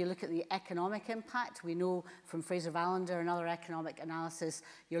terms of, you look at the economic impact, we know from Fraser Valander and other economic analysis,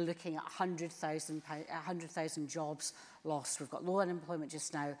 you're looking at 100,000 jobs lost. We've got low unemployment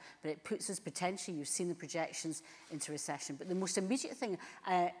just now, but it puts us potentially, you've seen the projections, into recession. But the most immediate thing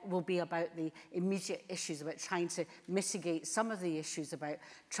will be about the immediate issues, about trying to mitigate some of the issues about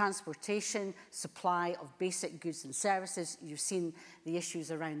transportation, supply of basic goods and services. You've seen the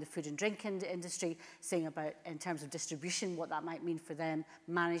issues around the food and drink industry, saying about, in terms of distribution, what that might mean for them,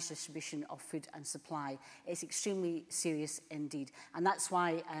 managed distribution of food and supply. It's extremely serious indeed. And that's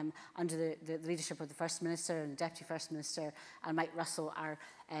why, under the leadership of the First Minister and Deputy First Minister and Mike Russell, our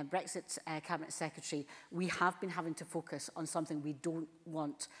Brexit Cabinet Secretary, we have been having to focus on something we don't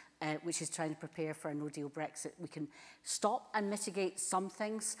want, which is trying to prepare for a no-deal Brexit. We can stop and mitigate some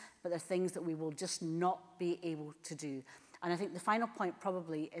things, but there are things that we will just not be able to do. And I think the final point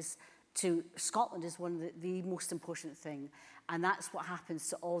probably is to Scotland is one of the most important thing, and that's what happens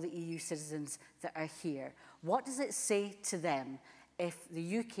to all the EU citizens that are here. What does it say to them if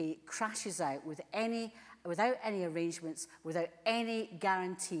the UK crashes out without any arrangements, without any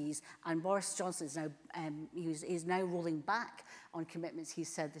guarantees, and Boris Johnson is now rolling back on commitments he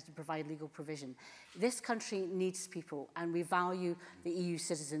said to provide legal provision? This country needs people, and we value the EU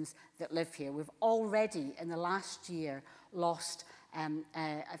citizens that live here. We've already, in the last year, lost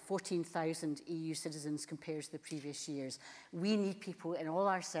 14,000 EU citizens compared to the previous years. We need people in all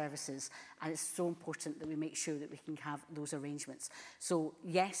our services, and it's so important that we make sure that we can have those arrangements. So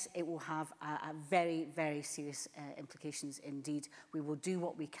yes, it will have a very, very serious implications indeed. We will do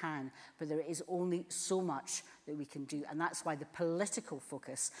what we can, but there is only so much that we can do, and that's why the political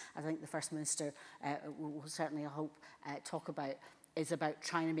focus, I think the First Minister will certainly, I hope, talk about, is about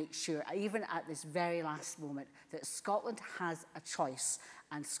trying to make sure, even at this very last moment, that Scotland has a choice,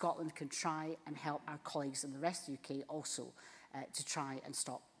 and Scotland can try and help our colleagues in the rest of the UK also to try and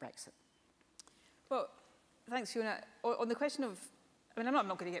stop Brexit. Well, thanks, Fiona. On the question of, I mean, I'm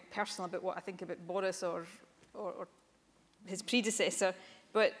not going to get personal about what I think about Boris or his predecessor,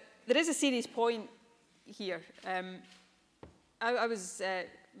 but there is a serious point here. I was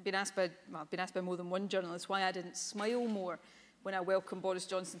been asked by more than one journalist why I didn't smile more when I welcomed Boris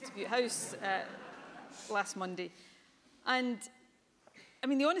Johnson to Butte House last Monday. And, I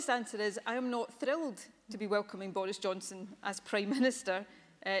mean, the honest answer is I am not thrilled to be welcoming Boris Johnson as Prime Minister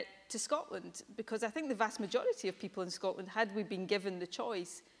to Scotland, because I think the vast majority of people in Scotland, had we been given the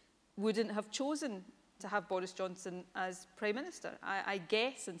choice, wouldn't have chosen to have Boris Johnson as Prime Minister. I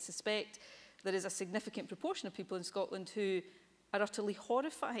guess and suspect there is a significant proportion of people in Scotland who are utterly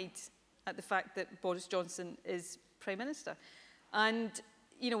horrified at the fact that Boris Johnson is Prime Minister. And,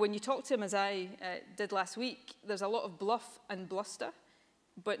 you know, when you talk to him, as I did last week, there's a lot of bluff and bluster,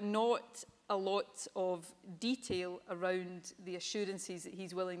 but not a lot of detail around the assurances that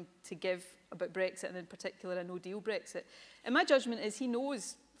he's willing to give about Brexit, and in particular a no-deal Brexit. And my judgment is he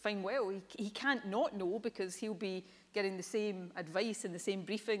knows fine well. He can't not know, because he'll be getting the same advice and the same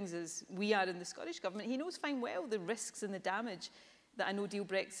briefings as we are in the Scottish Government. He knows fine well the risks and the damage that a no-deal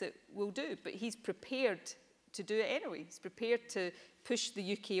Brexit will do, but he's prepared to do it anyway. He's prepared to push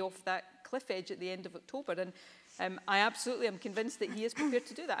the UK off that cliff edge at the end of October, and I absolutely am convinced that he is prepared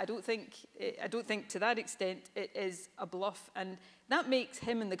to do that. I don't think to that extent it is a bluff, and that makes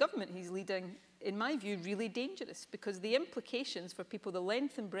him and the government he's leading in my view, really dangerous, because the implications for people, the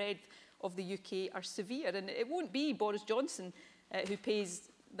length and breadth of the UK are severe. And it won't be Boris Johnson who pays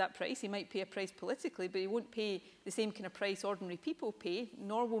that price. He might pay a price politically, but he won't pay the same kind of price ordinary people pay,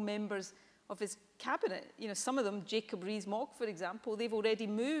 nor will members of his cabinet. You know, some of them, Jacob Rees-Mogg, for example, they've already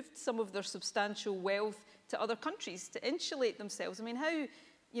moved some of their substantial wealth to other countries to insulate themselves. I mean, how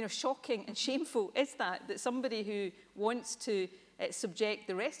shocking and shameful is that somebody who wants to subject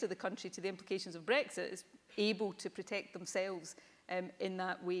the rest of the country to the implications of Brexit is able to protect themselves in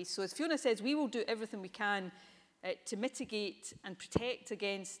that way. So as Fiona says, we will do everything we can to mitigate and protect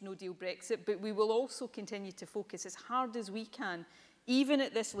against no-deal Brexit, but we will also continue to focus as hard as we can, even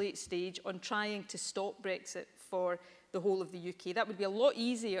at this late stage, on trying to stop Brexit for the whole of the UK. That would be a lot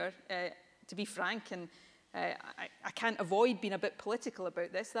easier, to be frank, and I can't avoid being a bit political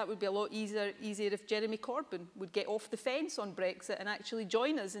about this. That would be a lot easier if Jeremy Corbyn would get off the fence on Brexit and actually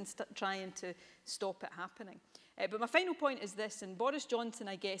join us in trying to stop it happening. But my final point is this, and Boris Johnson,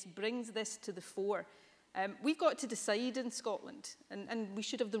 I guess, brings this to the fore. We've got to decide in Scotland, and we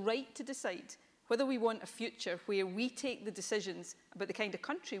should have the right to decide whether we want a future where we take the decisions about the kind of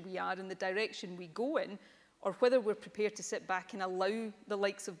country we are and the direction we go in, or whether we're prepared to sit back and allow the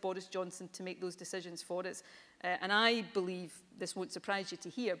likes of Boris Johnson to make those decisions for us. And I believe, this won't surprise you to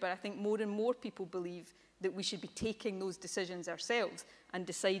hear, but I think more and more people believe that we should be taking those decisions ourselves and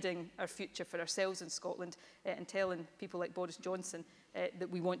deciding our future for ourselves in Scotland, and telling people like Boris Johnson that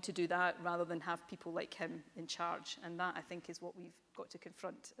we want to do that rather than have people like him in charge. And that, I think, is what we've got to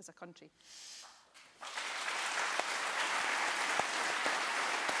confront as a country.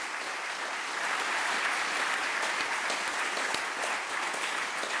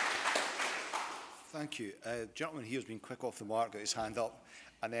 Thank you. The gentleman here has been quick off the mark, got his hand up.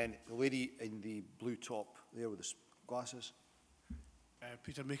 And then the lady in the blue top there with the glasses.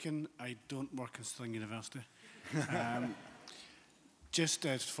 Peter Macon, I don't work in Stirling University. Just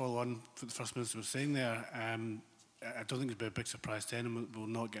to follow on what the First Minister was saying there, I don't think it'll be a big surprise to anyone that we'll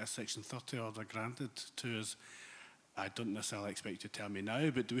not get a Section 30 order granted to us. I don't necessarily expect you to tell me now,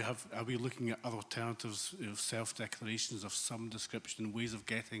 but are we looking at other alternatives, self-declarations of some description, ways of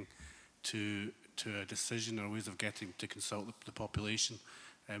getting to a decision, or ways of getting to consult the population,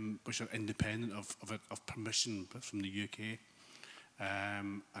 which are independent of permission from the UK?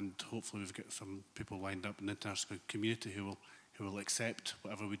 And hopefully we've got some people lined up in the international community who will accept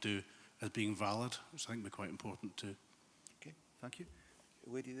whatever we do as being valid, which I think will be quite important too. Okay, thank you.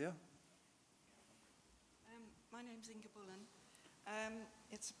 Lady there. My name's Inga Bullen.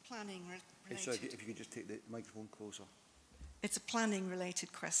 It's a planning related... Sorry, if you could just take the microphone closer. It's a planning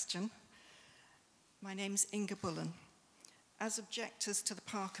related question. My name's Inga Bullen. As objectors to the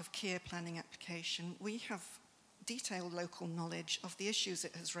Park of Keir planning application, we have detailed local knowledge of the issues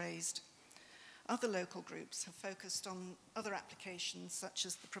it has raised. Other local groups have focused on other applications, such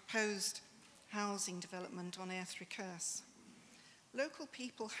as the proposed housing development on Airthry Curse. Local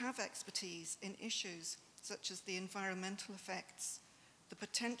people have expertise in issues such as the environmental effects, the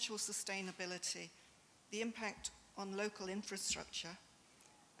potential sustainability, the impact on local infrastructure,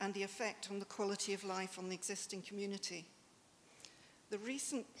 and the effect on the quality of life on the existing community. The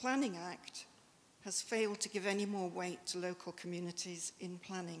recent Planning Act has failed to give any more weight to local communities in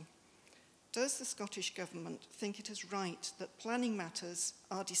planning. Does the Scottish Government think it is right that planning matters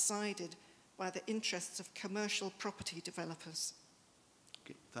are decided by the interests of commercial property developers?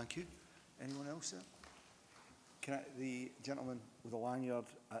 Okay, thank you. Anyone else there? The gentleman with the lanyard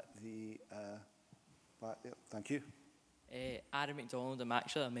at the back there. Thank you. Aaron MacDonald, I'm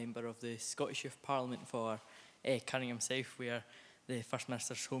actually a member of the Scottish Youth Parliament for Cunningham South, where the First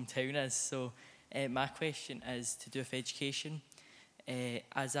Minister's hometown is. So my question is to do with education.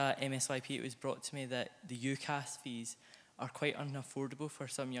 As a MSYP, it was brought to me that the UCAS fees are quite unaffordable for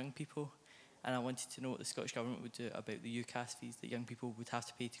some young people, and I wanted to know what the Scottish Government would do about the UCAS fees that young people would have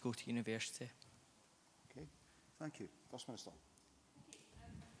to pay to go to university. Okay, thank you. First Minister.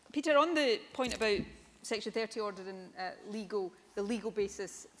 Peter, on the point about Section 30 order and the legal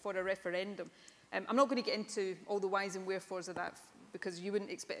basis for a referendum, I'm not going to get into all the whys and wherefores of that, because you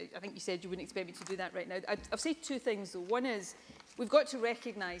wouldn't expect, I think you said you wouldn't expect me to do that right now. I've said two things though. One is, we've got to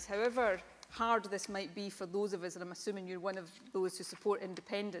recognise, however hard this might be for those of us, and I'm assuming you're one of those who support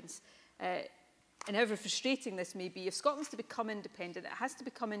independence, and however frustrating this may be, if Scotland's to become independent, it has to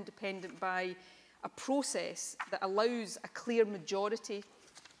become independent by a process that allows a clear majority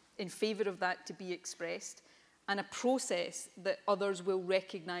in favour of that to be expressed, and a process that others will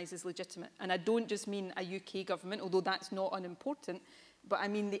recognise as legitimate. And I don't just mean a UK government, although that's not unimportant, but I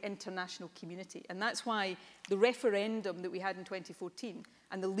mean the international community. And that's why the referendum that we had in 2014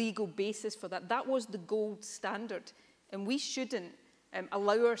 and the legal basis for that, that was the gold standard. And we shouldn't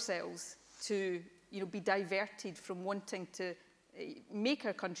allow ourselves to be diverted from wanting to make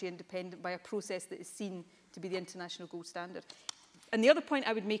our country independent by a process that is seen to be the international gold standard. And the other point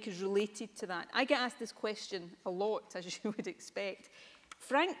I would make is related to that. I get asked this question a lot, as you would expect.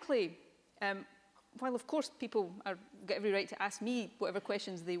 Frankly, while of course people get every right to ask me whatever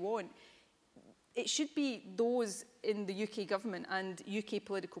questions they want, it should be those in the UK government and UK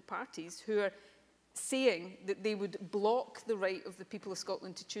political parties who are saying that they would block the right of the people of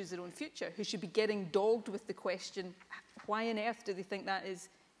Scotland to choose their own future, who should be getting dogged with the question, why on earth do they think that is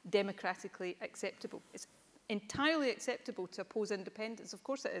democratically acceptable? It's entirely acceptable to oppose independence. Of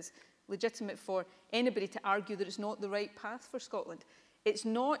course it is legitimate for anybody to argue that it's not the right path for Scotland. It's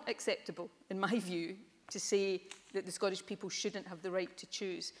not acceptable, in my view, to say that the Scottish people shouldn't have the right to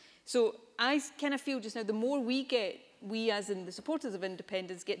choose. So I kind of feel just now, the more we as in the supporters of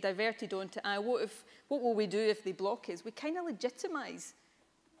independence get diverted onto, what will we do if they block us? We kind of legitimise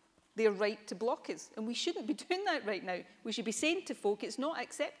their right to block us. And we shouldn't be doing that right now. We should be saying to folk, it's not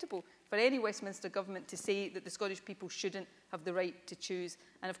acceptable for any Westminster government to say that the Scottish people shouldn't have the right to choose.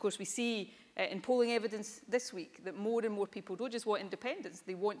 And of course we see in polling evidence this week that more and more people don't just want independence,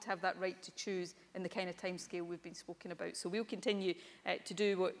 they want to have that right to choose in the kind of timescale we've been spoken about. So we'll continue to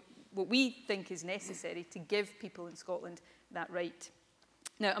do what we think is necessary to give people in Scotland that right.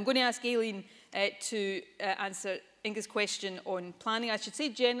 Now, I'm going to ask Aileen to answer Inga's question on planning. I should say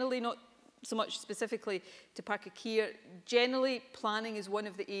generally, not so much specifically to Park of Keir. Generally, planning is one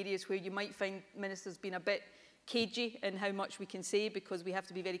of the areas where you might find ministers being a bit cagey in how much we can say, because we have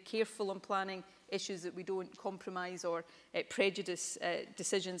to be very careful on planning issues that we don't compromise or prejudice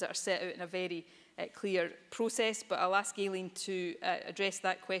decisions that are set out in a very clear process. But I'll ask Aileen to address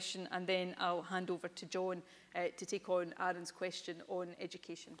that question, and then I'll hand over to John to take on Aaron's question on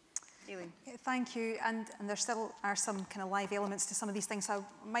education. Aileen. Thank you. And there still are some kind of live elements to some of these things. So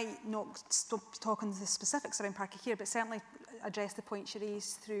I might not stop talking the specifics around Park of Keir, but certainly address the points you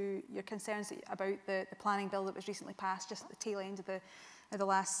raised through your concerns about the planning bill that was recently passed just at the tail end of the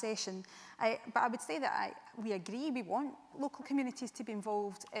last session. But I would say that we agree, we want local communities to be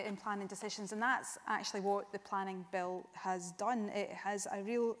involved in planning decisions, and that's actually what the planning bill has done. It has a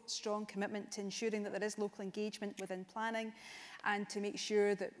real strong commitment to ensuring that there is local engagement within planning, and to make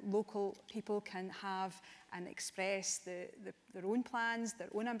sure that local people can have and express their own plans, their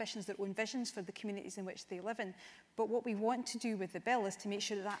own ambitions, their own visions for the communities in which they live in. But what we want to do with the bill is to make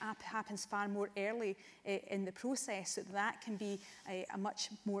sure that that happens far more early in the process, so that can be a much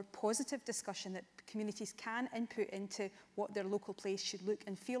more positive discussion, that communities can input into what their local place should look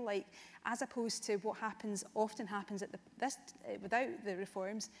and feel like, as opposed to what often happens without the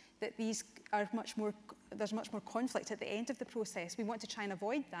reforms, that these are there's much more conflict at the end of the process. We want to try and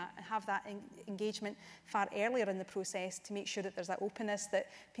avoid that and have that engagement far earlier in the process, to make sure that there's that openness, that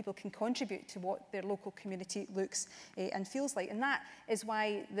people can contribute to what their local community looks and feels like. And that is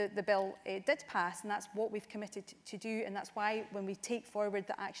why the bill did pass, and that's what we've committed to do, and that's why when we take forward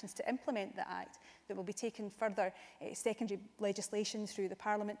the actions to implement the Act, that will be taken further secondary legislation through the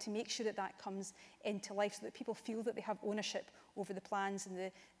Parliament to make sure that that comes into life, so that people feel that they have ownership over the plans and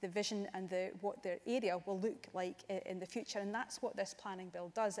the vision and what their area will look like in the future. And that's what this planning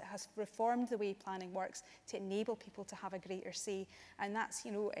bill does. It has reformed the way planning works to enable people to have a greater say. And that's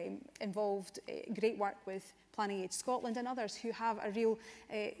involved great work with Planning Aid Scotland and others who have a real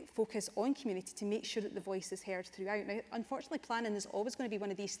focus on community to make sure that the voice is heard throughout. Now, unfortunately, planning is always going to be one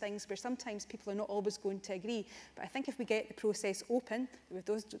of these things where sometimes people are not always going to agree. But I think if we get the process open,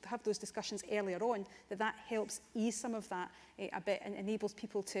 have those discussions earlier on, that helps ease some of that a bit, and enables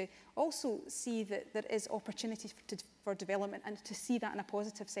people to also see that there is opportunity for development, and to see that in a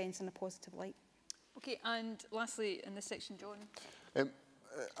positive sense and a positive light. Okay, and lastly in this section, John.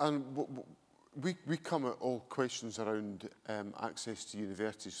 We come at all questions around access to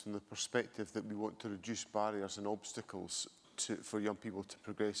universities from the perspective that we want to reduce barriers and obstacles for young people to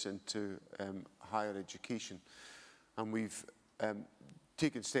progress into higher education. And we've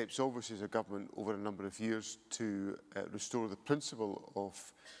taken steps, obviously, as a government over a number of years to restore the principle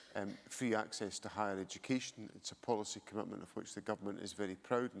of free access to higher education. It's a policy commitment of which the government is very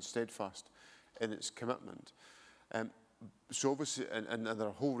proud and steadfast in its commitment. So obviously, and there are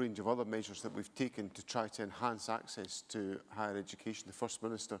a whole range of other measures that we've taken to try to enhance access to higher education. The First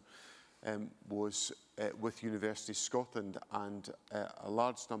Minister was with University Scotland and a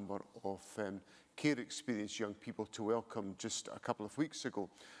large number of care experienced young people to welcome just a couple of weeks ago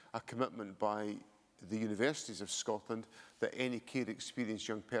a commitment by the universities of Scotland that any care experienced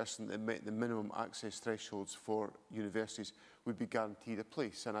young person that met the minimum access thresholds for universities would be guaranteed a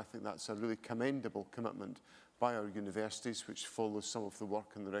place. And I think that's a really commendable commitment by our universities, which follows some of the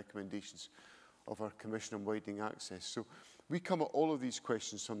work and the recommendations of our Commission on Widening Access. So we come at all of these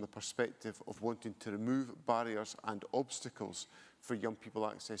questions from the perspective of wanting to remove barriers and obstacles for young people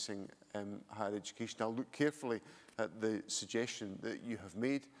accessing higher education. I'll look carefully at the suggestion that you have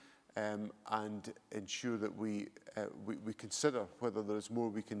made and ensure that we consider whether there is more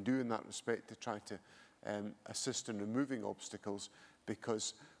we can do in that respect to try to assist in removing obstacles,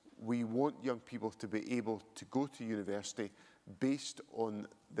 because we want young people to be able to go to university based on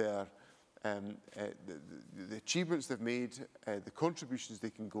their the achievements they've made, the contributions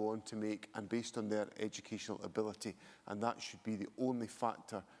they can go on to make, and based on their educational ability. And that should be the only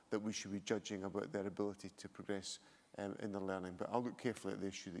factor that we should be judging about their ability to progress in their learning. But I'll look carefully at the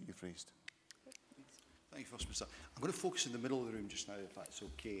issue that you've raised. Thank you, First Minister. I'm going to focus in the middle of the room just now, if that's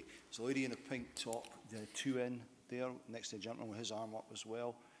okay. There's a lady in a pink top, the two in there, next to the gentleman with his arm up as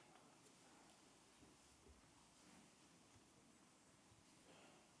well.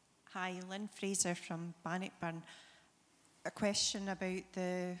 Hi, Lynn Fraser from Bannockburn. A question about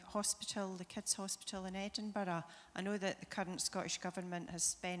the hospital, the kids' hospital in Edinburgh. I know that the current Scottish Government has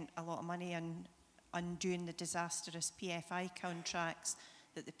spent a lot of money on undoing the disastrous PFI contracts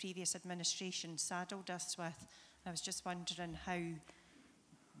that the previous administration saddled us with. I was just wondering how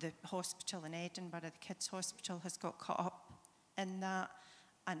the hospital in Edinburgh, the kids' hospital, has got caught up in that.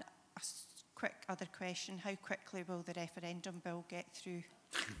 And a quick other question, how quickly will the referendum bill get through?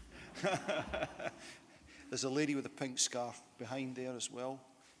 There's a lady with a pink scarf behind there as well.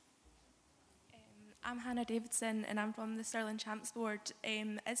 I'm Hannah Davidson and I'm from the Stirling Champs Board.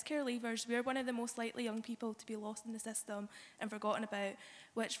 As care leavers, we're one of the most likely young people to be lost in the system and forgotten about,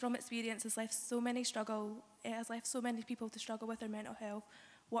 which from experience has left so many people to struggle with their mental health.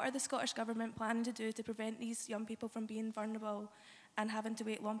 What are the Scottish Government planning to do to prevent these young people from being vulnerable and having to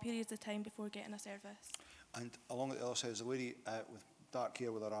wait long periods of time before getting a service? And along at the other side is a lady with dark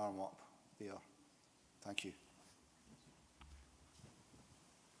hair with her arm up there. Thank you.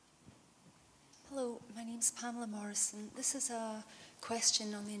 Hello, my name's Pamela Morrison. This is a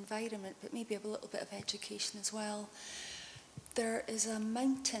question on the environment, but maybe a little bit of education as well. There is a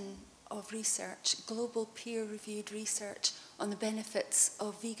mountain of research, global peer-reviewed research on the benefits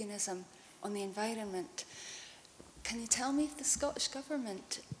of veganism on the environment. Can you tell me if the Scottish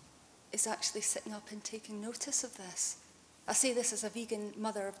Government is actually sitting up and taking notice of this? I say this as a vegan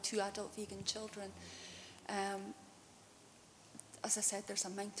mother of 2 adult vegan children. As I said, there's a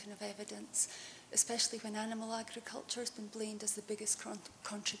mountain of evidence, especially when animal agriculture has been blamed as the biggest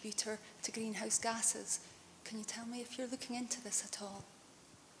contributor to greenhouse gases. Can you tell me if you're looking into this at all?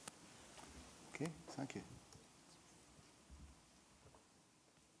 Okay, thank you.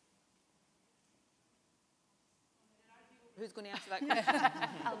 Who's going to answer that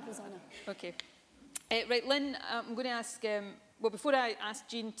question? Okay. Right, Lynn, I'm going to ask, well, before I ask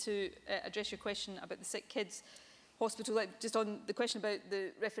Jean to address your question about the sick kids hospital, just on the question about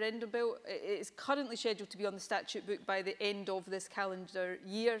the referendum bill, it is currently scheduled to be on the statute book by the end of this calendar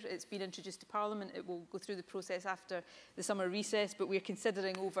year. It's been introduced to Parliament. It will go through the process after the summer recess, but we're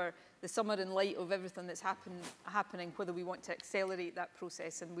considering over the summer, in light of everything that's happening, whether we want to accelerate that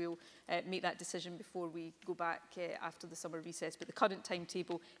process, and we'll make that decision before we go back after the summer recess. But the current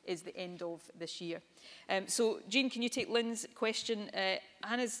timetable is the end of this year. So, Jean, can you take Lynn's question?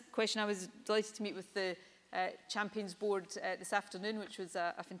 Hannah's question, I was delighted to meet with the Champions Board this afternoon, which was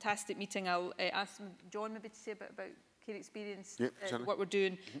a fantastic meeting. I'll ask John maybe to say a bit about care experience, what we're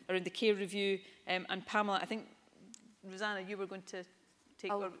doing around the care review. And Pamela, I think, Rosanna, you were going to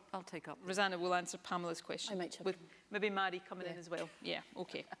take... I'll take up. Rosanna will answer Pamela's question. I might with maybe Mary coming in as well. Yeah,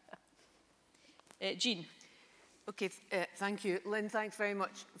 okay. Jean. Okay, thank you. Lynn, thanks very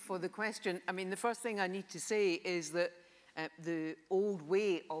much for the question. I mean, the first thing I need to say is that the old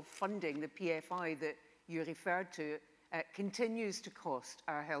way of funding the PFI that you referred to continues to cost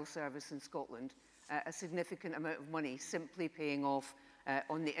our health service in Scotland a significant amount of money, simply paying off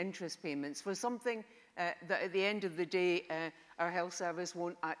on the interest payments for something that at the end of the day our health service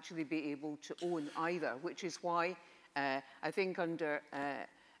won't actually be able to own either, which is why I think under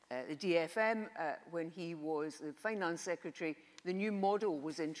the DFM, when he was the Finance Secretary, the new model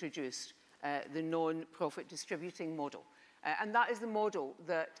was introduced, the non-profit distributing model. And that is the model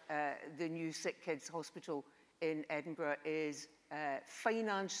that the new Sick Kids Hospital in Edinburgh is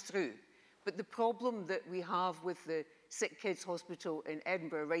financed through. But the problem that we have with the Sick Kids Hospital in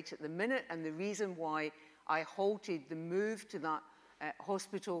Edinburgh right at the minute, and the reason why I halted the move to that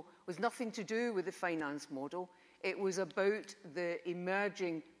hospital was nothing to do with the finance model. It was about the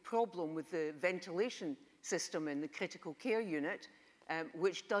emerging problem with the ventilation system in the critical care unit,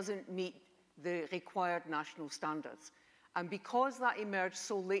 which doesn't meet the required national standards. And because that emerged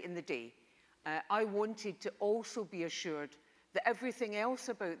so late in the day, I wanted to also be assured that everything else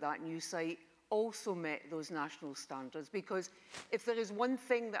about that new site also met those national standards, because if there is one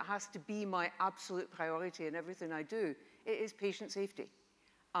thing that has to be my absolute priority in everything I do, it is patient safety.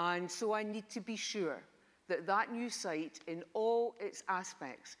 And so I need to be sure that that new site in all its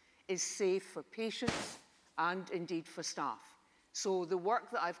aspects is safe for patients and indeed for staff. So the work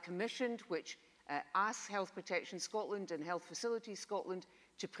that I've commissioned, which asks Health Protection Scotland and Health Facilities Scotland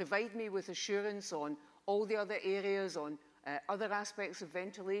to provide me with assurance on all the other areas, on other aspects of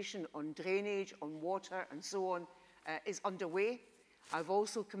ventilation, on drainage, on water and so on, is underway. I've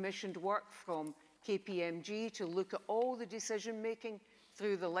also commissioned work from KPMG to look at all the decision making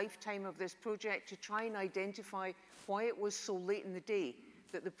through the lifetime of this project to try and identify why it was so late in the day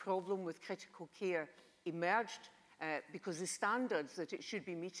that the problem with critical care emerged, because the standards that it should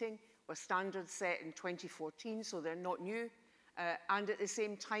be meeting were standards set in 2014, so they're not new, and at the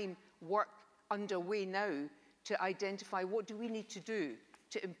same time work underway now to identify what do we need to do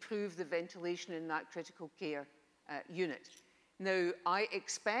to improve the ventilation in that critical care unit. Now, I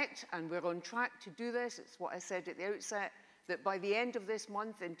expect, and we're on track to do this, it's what I said at the outset, that by the end of this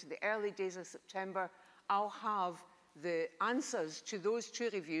month, into the early days of September, I'll have the answers to those two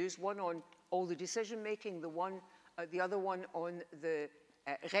reviews, one on all the decision-making, the other one on the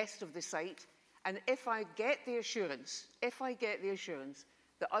rest of the site. And if I get the assurance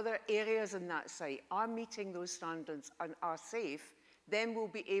that other areas in that site are meeting those standards and are safe, then we'll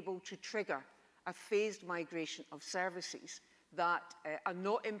be able to trigger a phased migration of services that are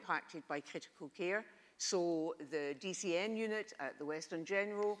not impacted by critical care. So the DCN unit at the Western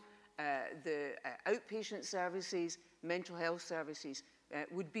General, the outpatient services, mental health services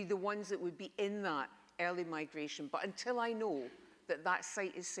would be the ones that would be in that early migration. But until I know that that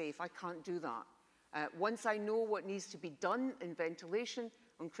site is safe, I can't do that. Once I know what needs to be done in ventilation,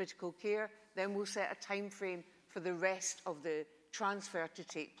 on critical care, then we'll set a time frame for the rest of the transfer to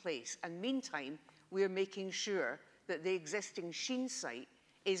take place. And meantime, we're making sure that the existing Sheen site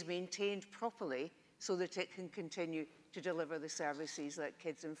is maintained properly so that it can continue to deliver the services that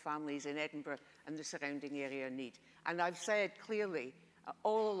kids and families in Edinburgh and the surrounding area need. And I've said clearly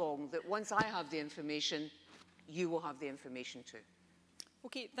all along that once I have the information, you will have the information too.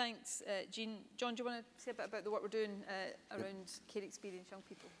 Okay, thanks, Jean. John, do you want to say a bit about the work we're doing around care experienced young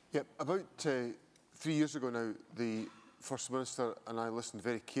people? Yeah, about 3 years ago now, the First Minister and I listened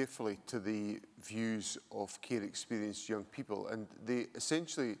very carefully to the views of care experienced young people, and they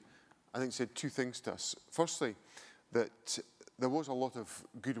essentially, I think, said two things to us. Firstly, that there was a lot of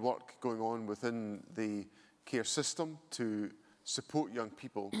good work going on within the care system to support young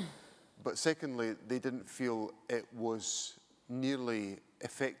people, but secondly, they didn't feel it was nearly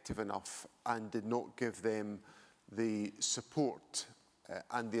effective enough and did not give them the support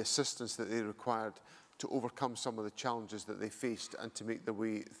and the assistance that they required to overcome some of the challenges that they faced and to make their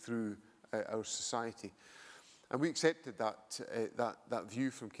way through our society. And we accepted that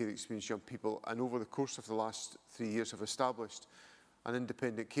view from care experienced young people, and over the course of the last 3 years have established an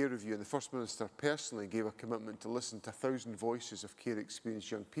independent care review. And the First Minister personally gave a commitment to listen to 1,000 voices of care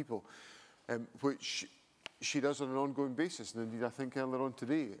experienced young people, which she does on an ongoing basis. And indeed, I think earlier on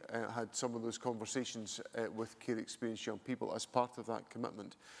today, had some of those conversations with care experienced young people as part of that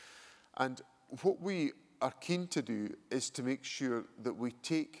commitment. And what we are keen to do is to make sure that we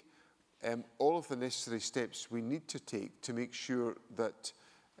take all of the necessary steps we need to take to make sure that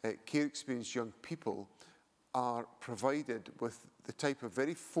care experienced young people are provided with the type of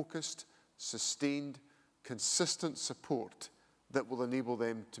very focused, sustained, consistent support that will enable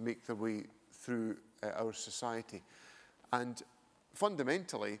them to make their way through our society. And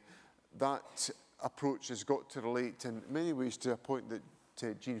fundamentally, that approach has got to relate in many ways to a point that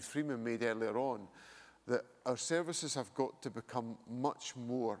Jean Freeman made earlier on, that our services have got to become much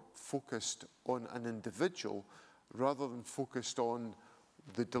more focused on an individual rather than focused on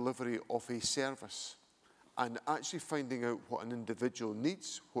the delivery of a service, and actually finding out what an individual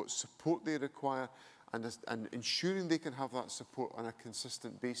needs, what support they require, and ensuring they can have that support on a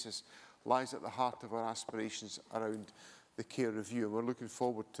consistent basis lies at the heart of our aspirations around the care review. And we're looking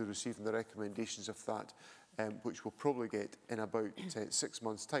forward to receiving the recommendations of that, which we'll probably get in about 6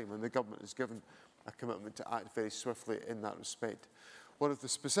 months' time. And the government has given a commitment to act very swiftly in that respect. One of the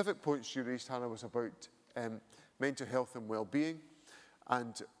specific points you raised, Hannah, was about mental health and well-being.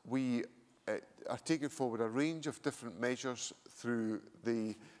 And we are taking forward a range of different measures through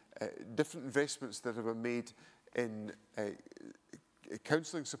the different investments that have been made in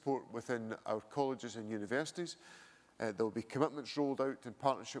counselling support within our colleges and universities. There will be commitments rolled out in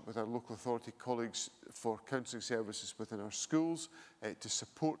partnership with our local authority colleagues for counselling services within our schools to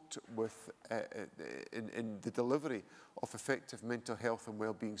support with in the delivery of effective mental health and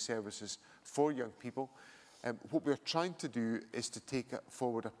wellbeing services for young people. What we are trying to do is to take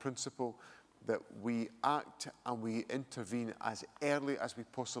forward a principle that we act and we intervene as early as we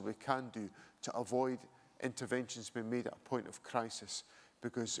possibly can do to avoid interventions being made at a point of crisis,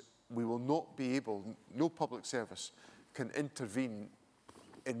 because we will not be able, no public service can intervene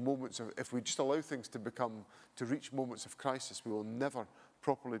in moments of, if we just allow things to reach moments of crisis, we will never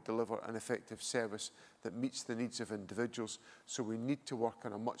properly deliver an effective service that meets the needs of individuals. So we need to work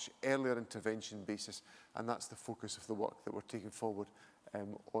on a much earlier intervention basis, and that's the focus of the work that we're taking forward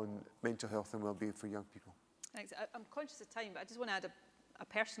on mental health and wellbeing for young people. Thanks. I'm conscious of time, but I just want to add a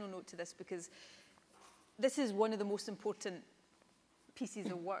personal note to this, because this is one of the most important pieces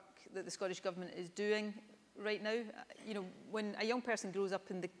of work that the Scottish Government is doing right now. You know, when a young person grows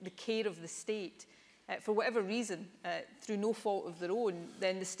up in the care of the state, for whatever reason, through no fault of their own,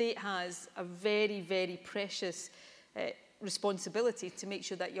 then the state has a very, very precious responsibility to make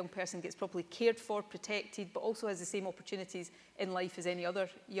sure that young person gets properly cared for, protected, but also has the same opportunities in life as any other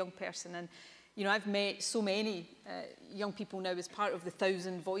young person. And you know, I've met so many young people now as part of the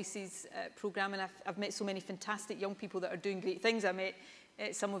 1,000 Voices programme, and I've met so many fantastic young people that are doing great things. I met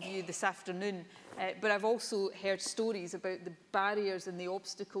some of you this afternoon, but I've also heard stories about the barriers and the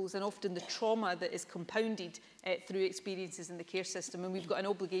obstacles and often the trauma that is compounded through experiences in the care system, and we've got an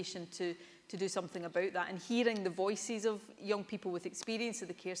obligation to do something about that. And hearing the voices of young people with experience of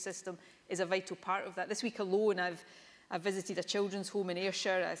the care system is a vital part of that. This week alone, I've visited a children's home in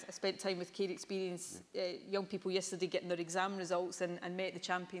Ayrshire. I spent time with care experience young people yesterday getting their exam results, and met the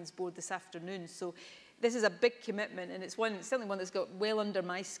Champions Board this afternoon. So this is a big commitment, and it's certainly one that's got well under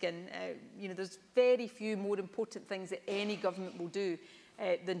my skin. You know, there's very few more important things that any government will do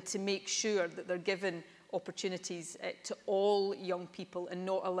than to make sure that they're given opportunities to all young people, and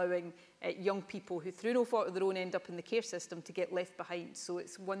not allowing young people who through no fault of their own end up in the care system to get left behind. So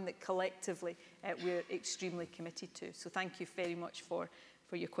it's one that collectively we're extremely committed to. So thank you very much for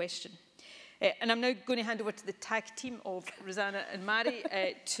your question. And I'm now going to hand over to the tag team of Rosanna and Mary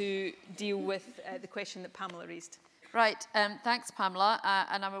to deal with the question that Pamela raised. Right, thanks Pamela,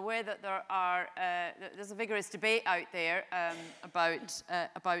 and I'm aware that there's a vigorous debate out there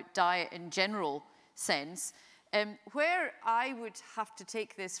about diet in general sense. Where I would have to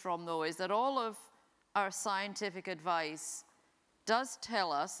take this from, though, is that all of our scientific advice does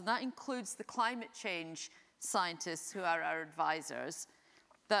tell us, and that includes the climate change scientists who are our advisors,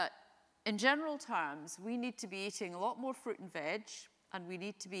 that in general terms, we need to be eating a lot more fruit and veg, and we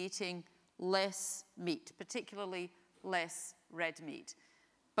need to be eating less meat, particularly less red meat.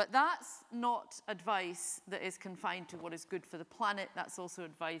 But that's not advice that is confined to what is good for the planet. That's also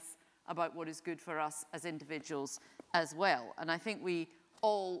advice about what is good for us as individuals as well. And I think we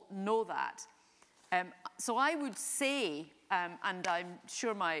all know that. So I would say, and I'm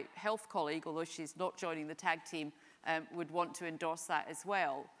sure my health colleague, although she's not joining the tag team, would want to endorse that as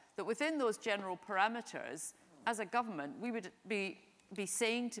well, that within those general parameters, as a government, we would be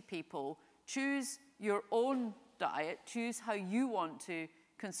saying to people, choose your own diet, choose how you want to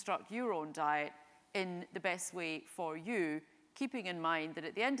construct your own diet in the best way for you, keeping in mind that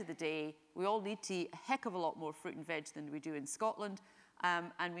at the end of the day, we all need to eat a heck of a lot more fruit and veg than we do in Scotland,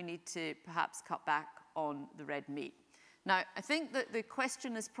 and we need to perhaps cut back on the red meat. Now, I think that the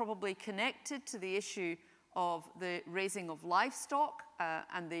question is probably connected to the issue of the raising of livestock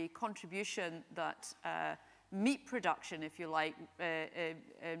and the contribution that meat production, if you like,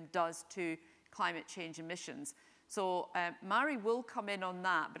 does to climate change emissions. So Mary will come in on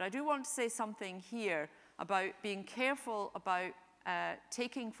that, but I do want to say something here about being careful about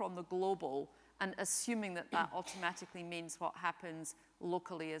taking from the global and assuming that that automatically means what happens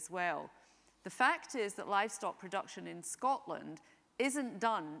locally as well. The fact is that livestock production in Scotland isn't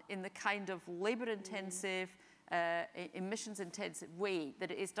done in the kind of labour-intensive, emissions-intensive way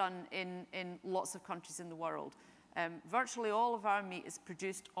that it is done in lots of countries in the world. Virtually all of our meat is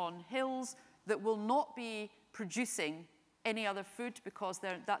produced on hills that will not be producing any other food, because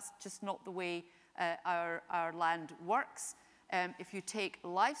that's just not the way our land works. If you take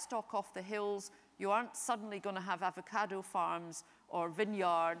livestock off the hills, you aren't suddenly going to have avocado farms or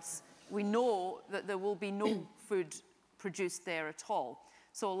vineyards. We know that there will be no food produced there at all.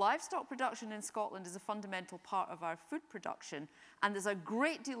 So livestock production in Scotland is a fundamental part of our food production, and there's a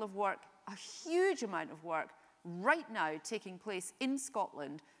great deal of work, a huge amount of work, right now taking place in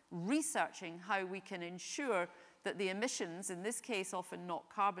Scotland, researching how we can ensure that the emissions, in this case often not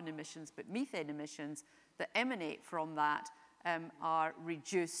carbon emissions but methane emissions, that emanate from that are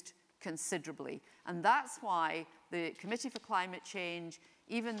reduced considerably. And that's why the Committee for Climate Change,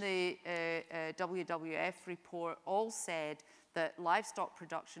 even the WWF report, all said that livestock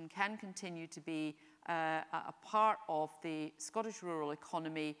production can continue to be a part of the Scottish rural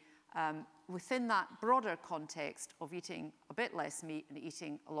economy within that broader context of eating a bit less meat and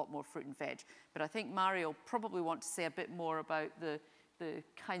eating a lot more fruit and veg. But I think Mario probably want to say a bit more about the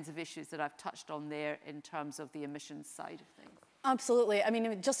kinds of issues that I've touched on there in terms of the emissions side of things. Absolutely. I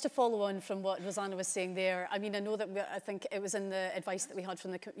mean, just to follow on from what Rosanna was saying there, I mean, I know that I think it was in the advice that we had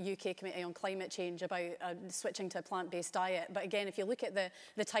from the UK Committee on Climate Change about switching to a plant-based diet. But again, if you look at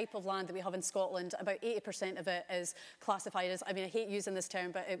the type of land that we have in Scotland, about 80% of it is classified as, I mean, I hate using this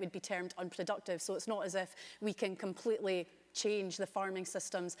term, but it would be termed unproductive. So it's not as if we can completely change the farming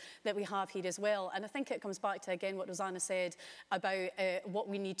systems that we have here as well. And I think it comes back to, again, what Rosanna said about what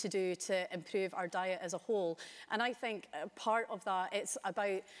we need to do to improve our diet as a whole. And I think part of that, it's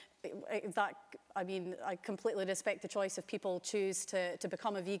about that, I mean, I completely respect the choice if people choose to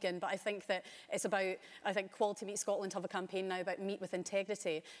become a vegan, but I think that it's about, I think Quality Meat Scotland have a campaign now about meat with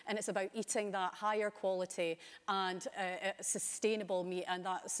integrity, and it's about eating that higher quality and sustainable meat and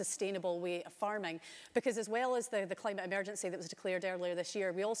that sustainable way of farming. Because as well as the climate emergency that was declared earlier this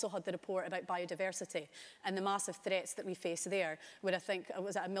year, we also had the report about biodiversity and the massive threats that we face there, where I think it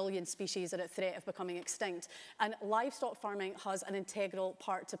was 1 million species are at threat of becoming extinct. And livestock farming has an integral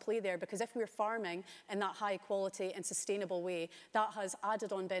part to play there, because if we're farming in that high quality and sustainable way, that has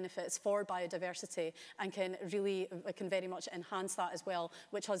added on benefits for biodiversity and can very much enhance that as well,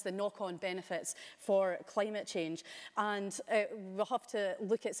 which has the knock-on benefits for climate change. And we'll have to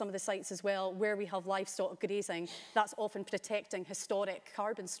look at some of the sites as well where we have livestock grazing. That's often protecting historic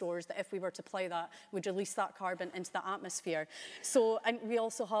carbon stores that if we were to plough that would release that carbon into the atmosphere. So, and we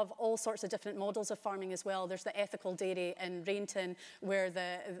also have all sorts of different models of farming as well. There's the ethical dairy in Rainton, where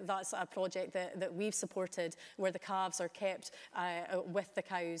that's a project that we've supported, where the calves are kept with the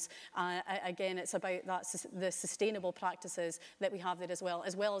cows. Again, it's about the sustainable practices that we have there as well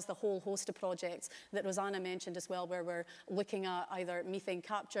as the whole host of projects that Rosanna mentioned as well, where we're looking at either methane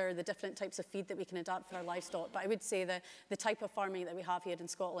capture, the different types of feed that we can adapt for our livestock. But I would say the type of farming that we have here in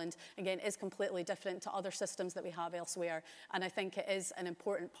Scotland, again, is completely different to other systems that we have elsewhere. And I think it is an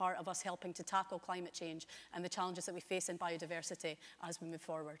important part of us helping to tackle climate change and the challenges that we face in biodiversity as we move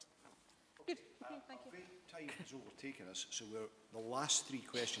forward. Good. Thank you. Time has overtaken us, so we're the last 3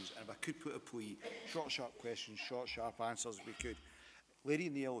 questions. And if I could put a plea, short, sharp questions, short, sharp answers, if we could. Lady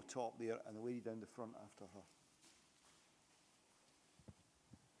in the yellow top there, and the lady down the front after her.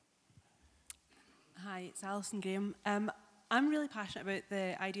 Hi, it's Alison Graham. I'm really passionate about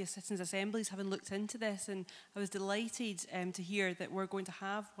the idea of citizens' assemblies, having looked into this, and I was delighted to hear that we're going to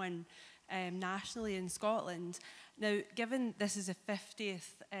have one nationally in Scotland. Now, given this is the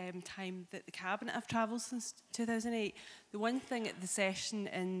 50th time that the Cabinet have travelled since 2008, the one thing at the session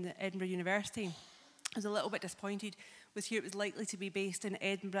in Edinburgh University I was a little bit disappointed was here it was likely to be based in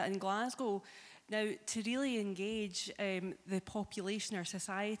Edinburgh and Glasgow. Now, to really engage the population or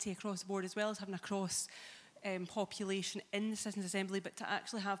society across the board, as well as having a cross population in the Citizens' Assembly, but to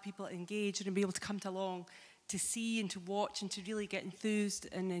actually have people engaged and be able to come along to see and to watch and to really get enthused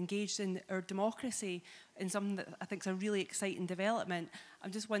and engaged in our democracy in something that I think is a really exciting development.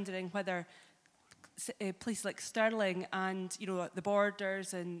 I'm just wondering whether places like Stirling and the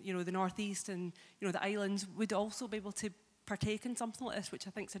borders and the northeast and the islands would also be able to partake in something like this, which I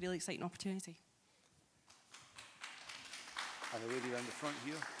think is a really exciting opportunity. And the lady around the front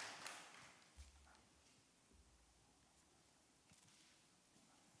here.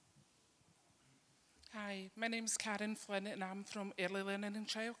 Hi, my name's Karen Flynn and I'm from Early Learning and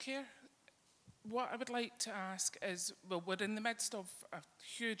Childcare. What I would like to ask is, well, we're in the midst of a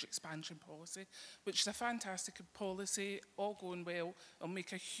huge expansion policy, which is a fantastic policy, all going well, will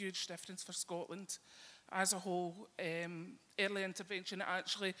make a huge difference for Scotland as a whole. Early intervention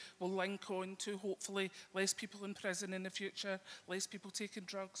actually will link on to hopefully less people in prison in the future, less people taking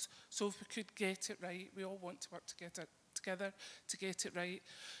drugs. So if we could get it right, we all want to work together to get it right.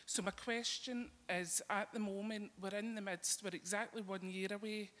 So my question is, at the moment, we're in the midst, we're exactly 1 year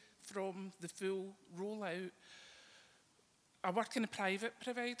away from the full rollout. I work in the private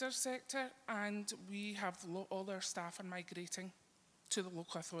provider sector and we have all our staff are migrating to the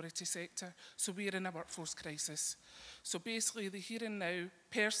local authority sector. So we're in a workforce crisis. So basically the here and now,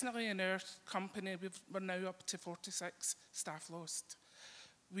 personally in our company, we're now up to 46 staff lost.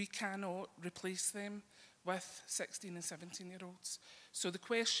 We cannot replace them. with 16 and 17-year-olds. So the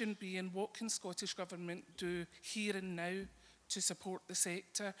question being, what can Scottish Government do here and now to support the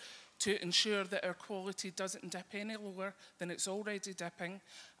sector, to ensure that our quality doesn't dip any lower than it's already dipping,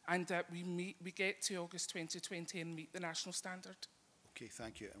 and that we get to August 2020 and meet the national standard? Okay,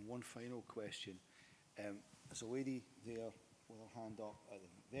 thank you. And one final question. There's a lady there with her hand up at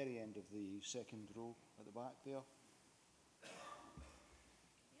the very end of the second row at the back there.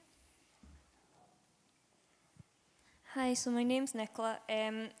 Hi, so my name's Nicola.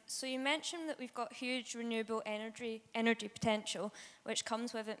 So you mentioned that we've got huge renewable energy potential, which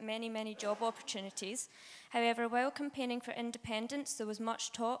comes with it many job opportunities. However, while campaigning for independence, there was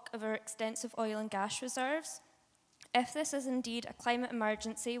much talk of our extensive oil and gas reserves. If this is indeed a climate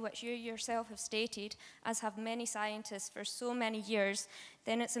emergency, which you yourself have stated, as have many scientists for so many years,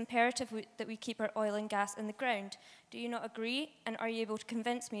 then it's imperative that we keep our oil and gas in the ground. Do you not agree? And are you able to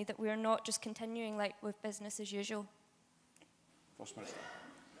convince me that we are not just continuing like with business as usual? First Minister.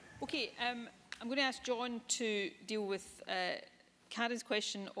 Okay, I'm going to ask John to deal with Karen's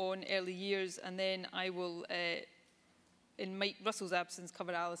question on early years, and then I will, in Mike Russell's absence,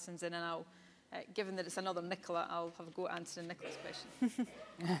 cover Alison's, and then I'll, given that it's another Nicola, I'll have a go at answering Nicola's question.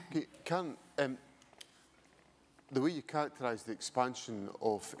 Okay, Karen, the way you characterise the expansion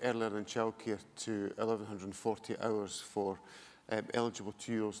of early learning childcare to 1,140 hours for eligible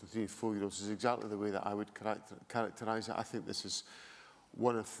 2-year-olds and 3- and 4-year-olds is exactly the way that I would characterise it. I think this is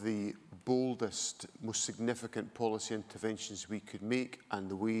one of the boldest, most significant policy interventions we could make, and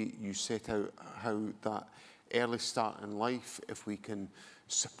the way you set out how that early start in life, if we can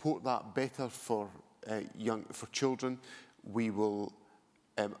support that better for children, we will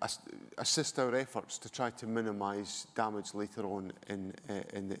assist our efforts to try to minimise damage later on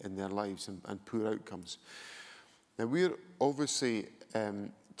in their lives and poor outcomes. Now, we're obviously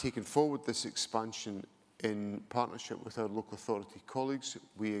taking forward this expansion in partnership with our local authority colleagues.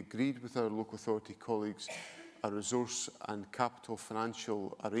 We agreed with our local authority colleagues a resource and capital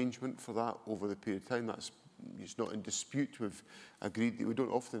financial arrangement for that over the period of time. It's not in dispute. We've agreed that we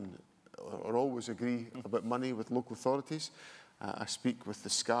don't often or always agree about money with local authorities. I speak with the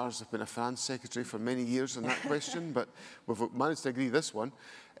scars. I've been a finance secretary for many years on that question, but we've managed to agree this one.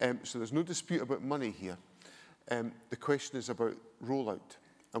 So there's no dispute about money here. The question is about rollout.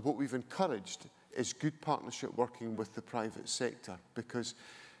 And what we've encouraged is good partnership working with the private sector, because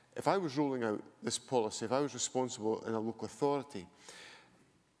if I was rolling out this policy, if I was responsible in a local authority,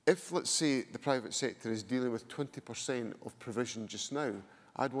 if, let's say, the private sector is dealing with 20% of provision just now,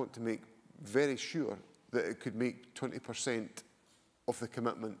 I'd want to make very sure that it could make 20% of the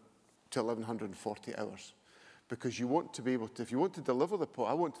commitment to 1,140 hours. Because you want to be able to, if you want to deliver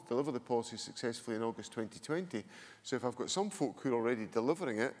I want to deliver the policy successfully in August 2020. So if I've got some folk who are already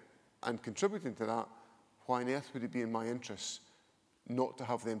delivering it and contributing to that, why on earth would it be in my interests not to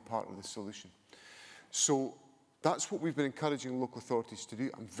have them part of the solution? So that's what we've been encouraging local authorities to do.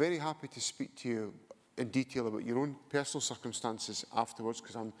 I'm very happy to speak to you in detail about your own personal circumstances afterwards,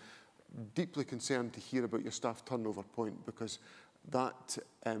 because I'm deeply concerned to hear about your staff turnover point, because that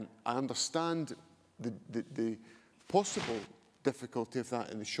I understand the possible difficulty of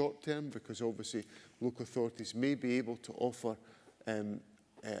that in the short term, because obviously local authorities may be able to offer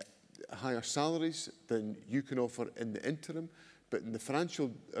higher salaries than you can offer in the interim. But in the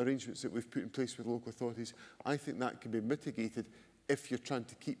financial arrangements that we've put in place with local authorities, I think that can be mitigated if you're trying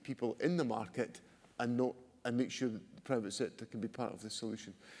to keep people in the market and make sure that the private sector can be part of the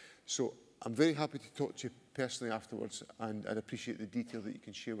solution. So I'm very happy to talk to you personally afterwards, and I'd appreciate the detail that you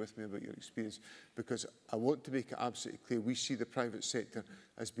can share with me about your experience, because I want to make it absolutely clear we see the private sector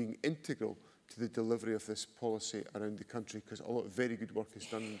as being integral to the delivery of this policy around the country, because a lot of very good work is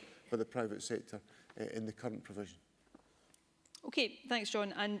done by the private sector in the current provision. Okay, thanks,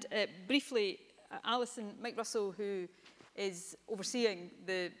 John. And briefly, Alison, Mike Russell, who is overseeing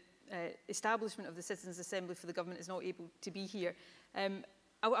the establishment of the Citizens' Assembly for the Government, is not able to be here.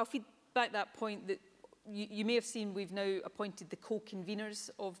 I'll feed back that point that you may have seen we've now appointed the co-conveners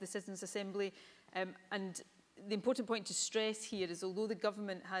of the Citizens' Assembly. And the important point to stress here is, although the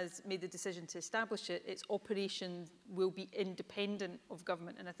government has made the decision to establish it, its operation will be independent of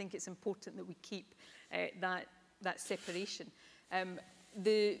government. And I think it's important that we keep that separation.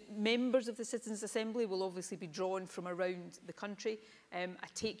 The members of the Citizens' Assembly will obviously be drawn from around the country. I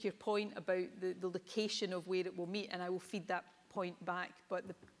take your point about the location of where it will meet, and I will feed that point back. But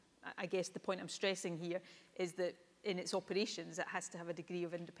I guess the point I'm stressing here is that in its operations, it has to have a degree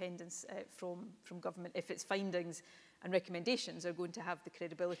of independence from government if its findings and recommendations are going to have the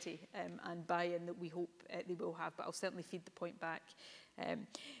credibility and buy-in that we hope they will have. But I'll certainly feed the point back.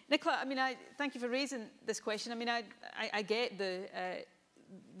 Nicola, I mean, thank you for raising this question. I mean, I get the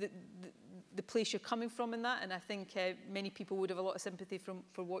place you're coming from in that, and I think many people would have a lot of sympathy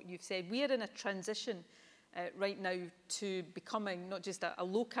for what you've said. We are in a transition right now to becoming not just a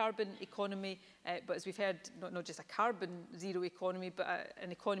low-carbon economy, but as we've heard, not just a carbon zero economy, but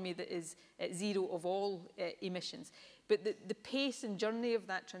an economy that is zero of all emissions. But the pace and journey of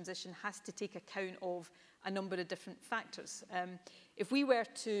that transition has to take account of a number of different factors. If we were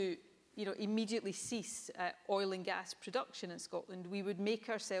to immediately cease oil and gas production in Scotland, we would make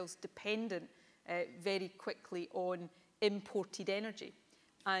ourselves dependent very quickly on imported energy.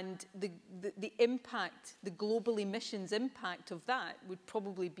 And the impact, the global emissions impact of that would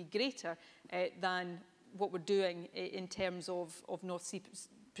probably be greater than what we're doing in terms of North Sea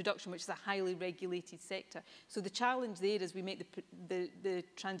production, which is a highly regulated sector. So the challenge there as we make the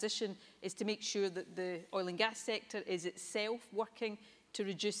transition is to make sure that the oil and gas sector is itself working to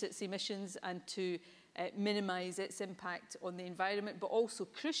reduce its emissions and to minimise its impact on the environment, but also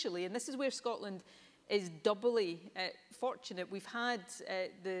crucially, and this is where Scotland is doubly fortunate. We've had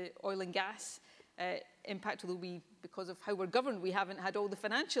the oil and gas impact, although because of how we're governed, we haven't had all the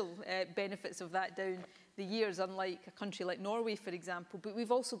financial benefits of that down the years, unlike a country like Norway, for example. But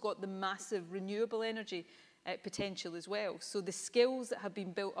we've also got the massive renewable energy potential as well. So the skills that have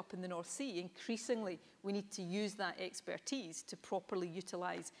been built up in the North Sea, increasingly we need to use that expertise to properly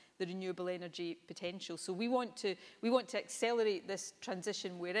utilise the renewable energy potential. So we want to accelerate this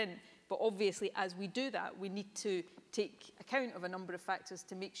transition we're in. But obviously, as we do that, we need to take account of a number of factors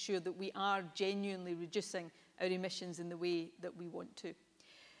to make sure that we are genuinely reducing our emissions in the way that we want to.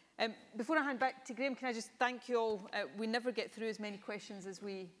 Before I hand back to Graham, can I just thank you all? We never get through as many questions as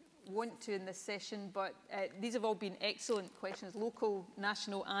we want to in this session, but these have all been excellent questions, local,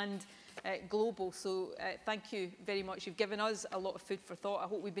 national and global. So thank you very much. You've given us a lot of food for thought. I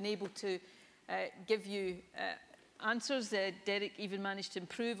hope we've been able to give you answers. Derek even managed to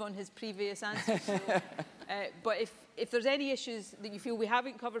improve on his previous answers. So, but if there's any issues that you feel we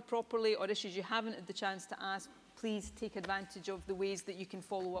haven't covered properly or issues you haven't had the chance to ask, please take advantage of the ways that you can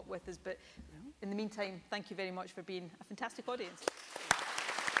follow up with us. But in the meantime, thank you very much for being a fantastic audience.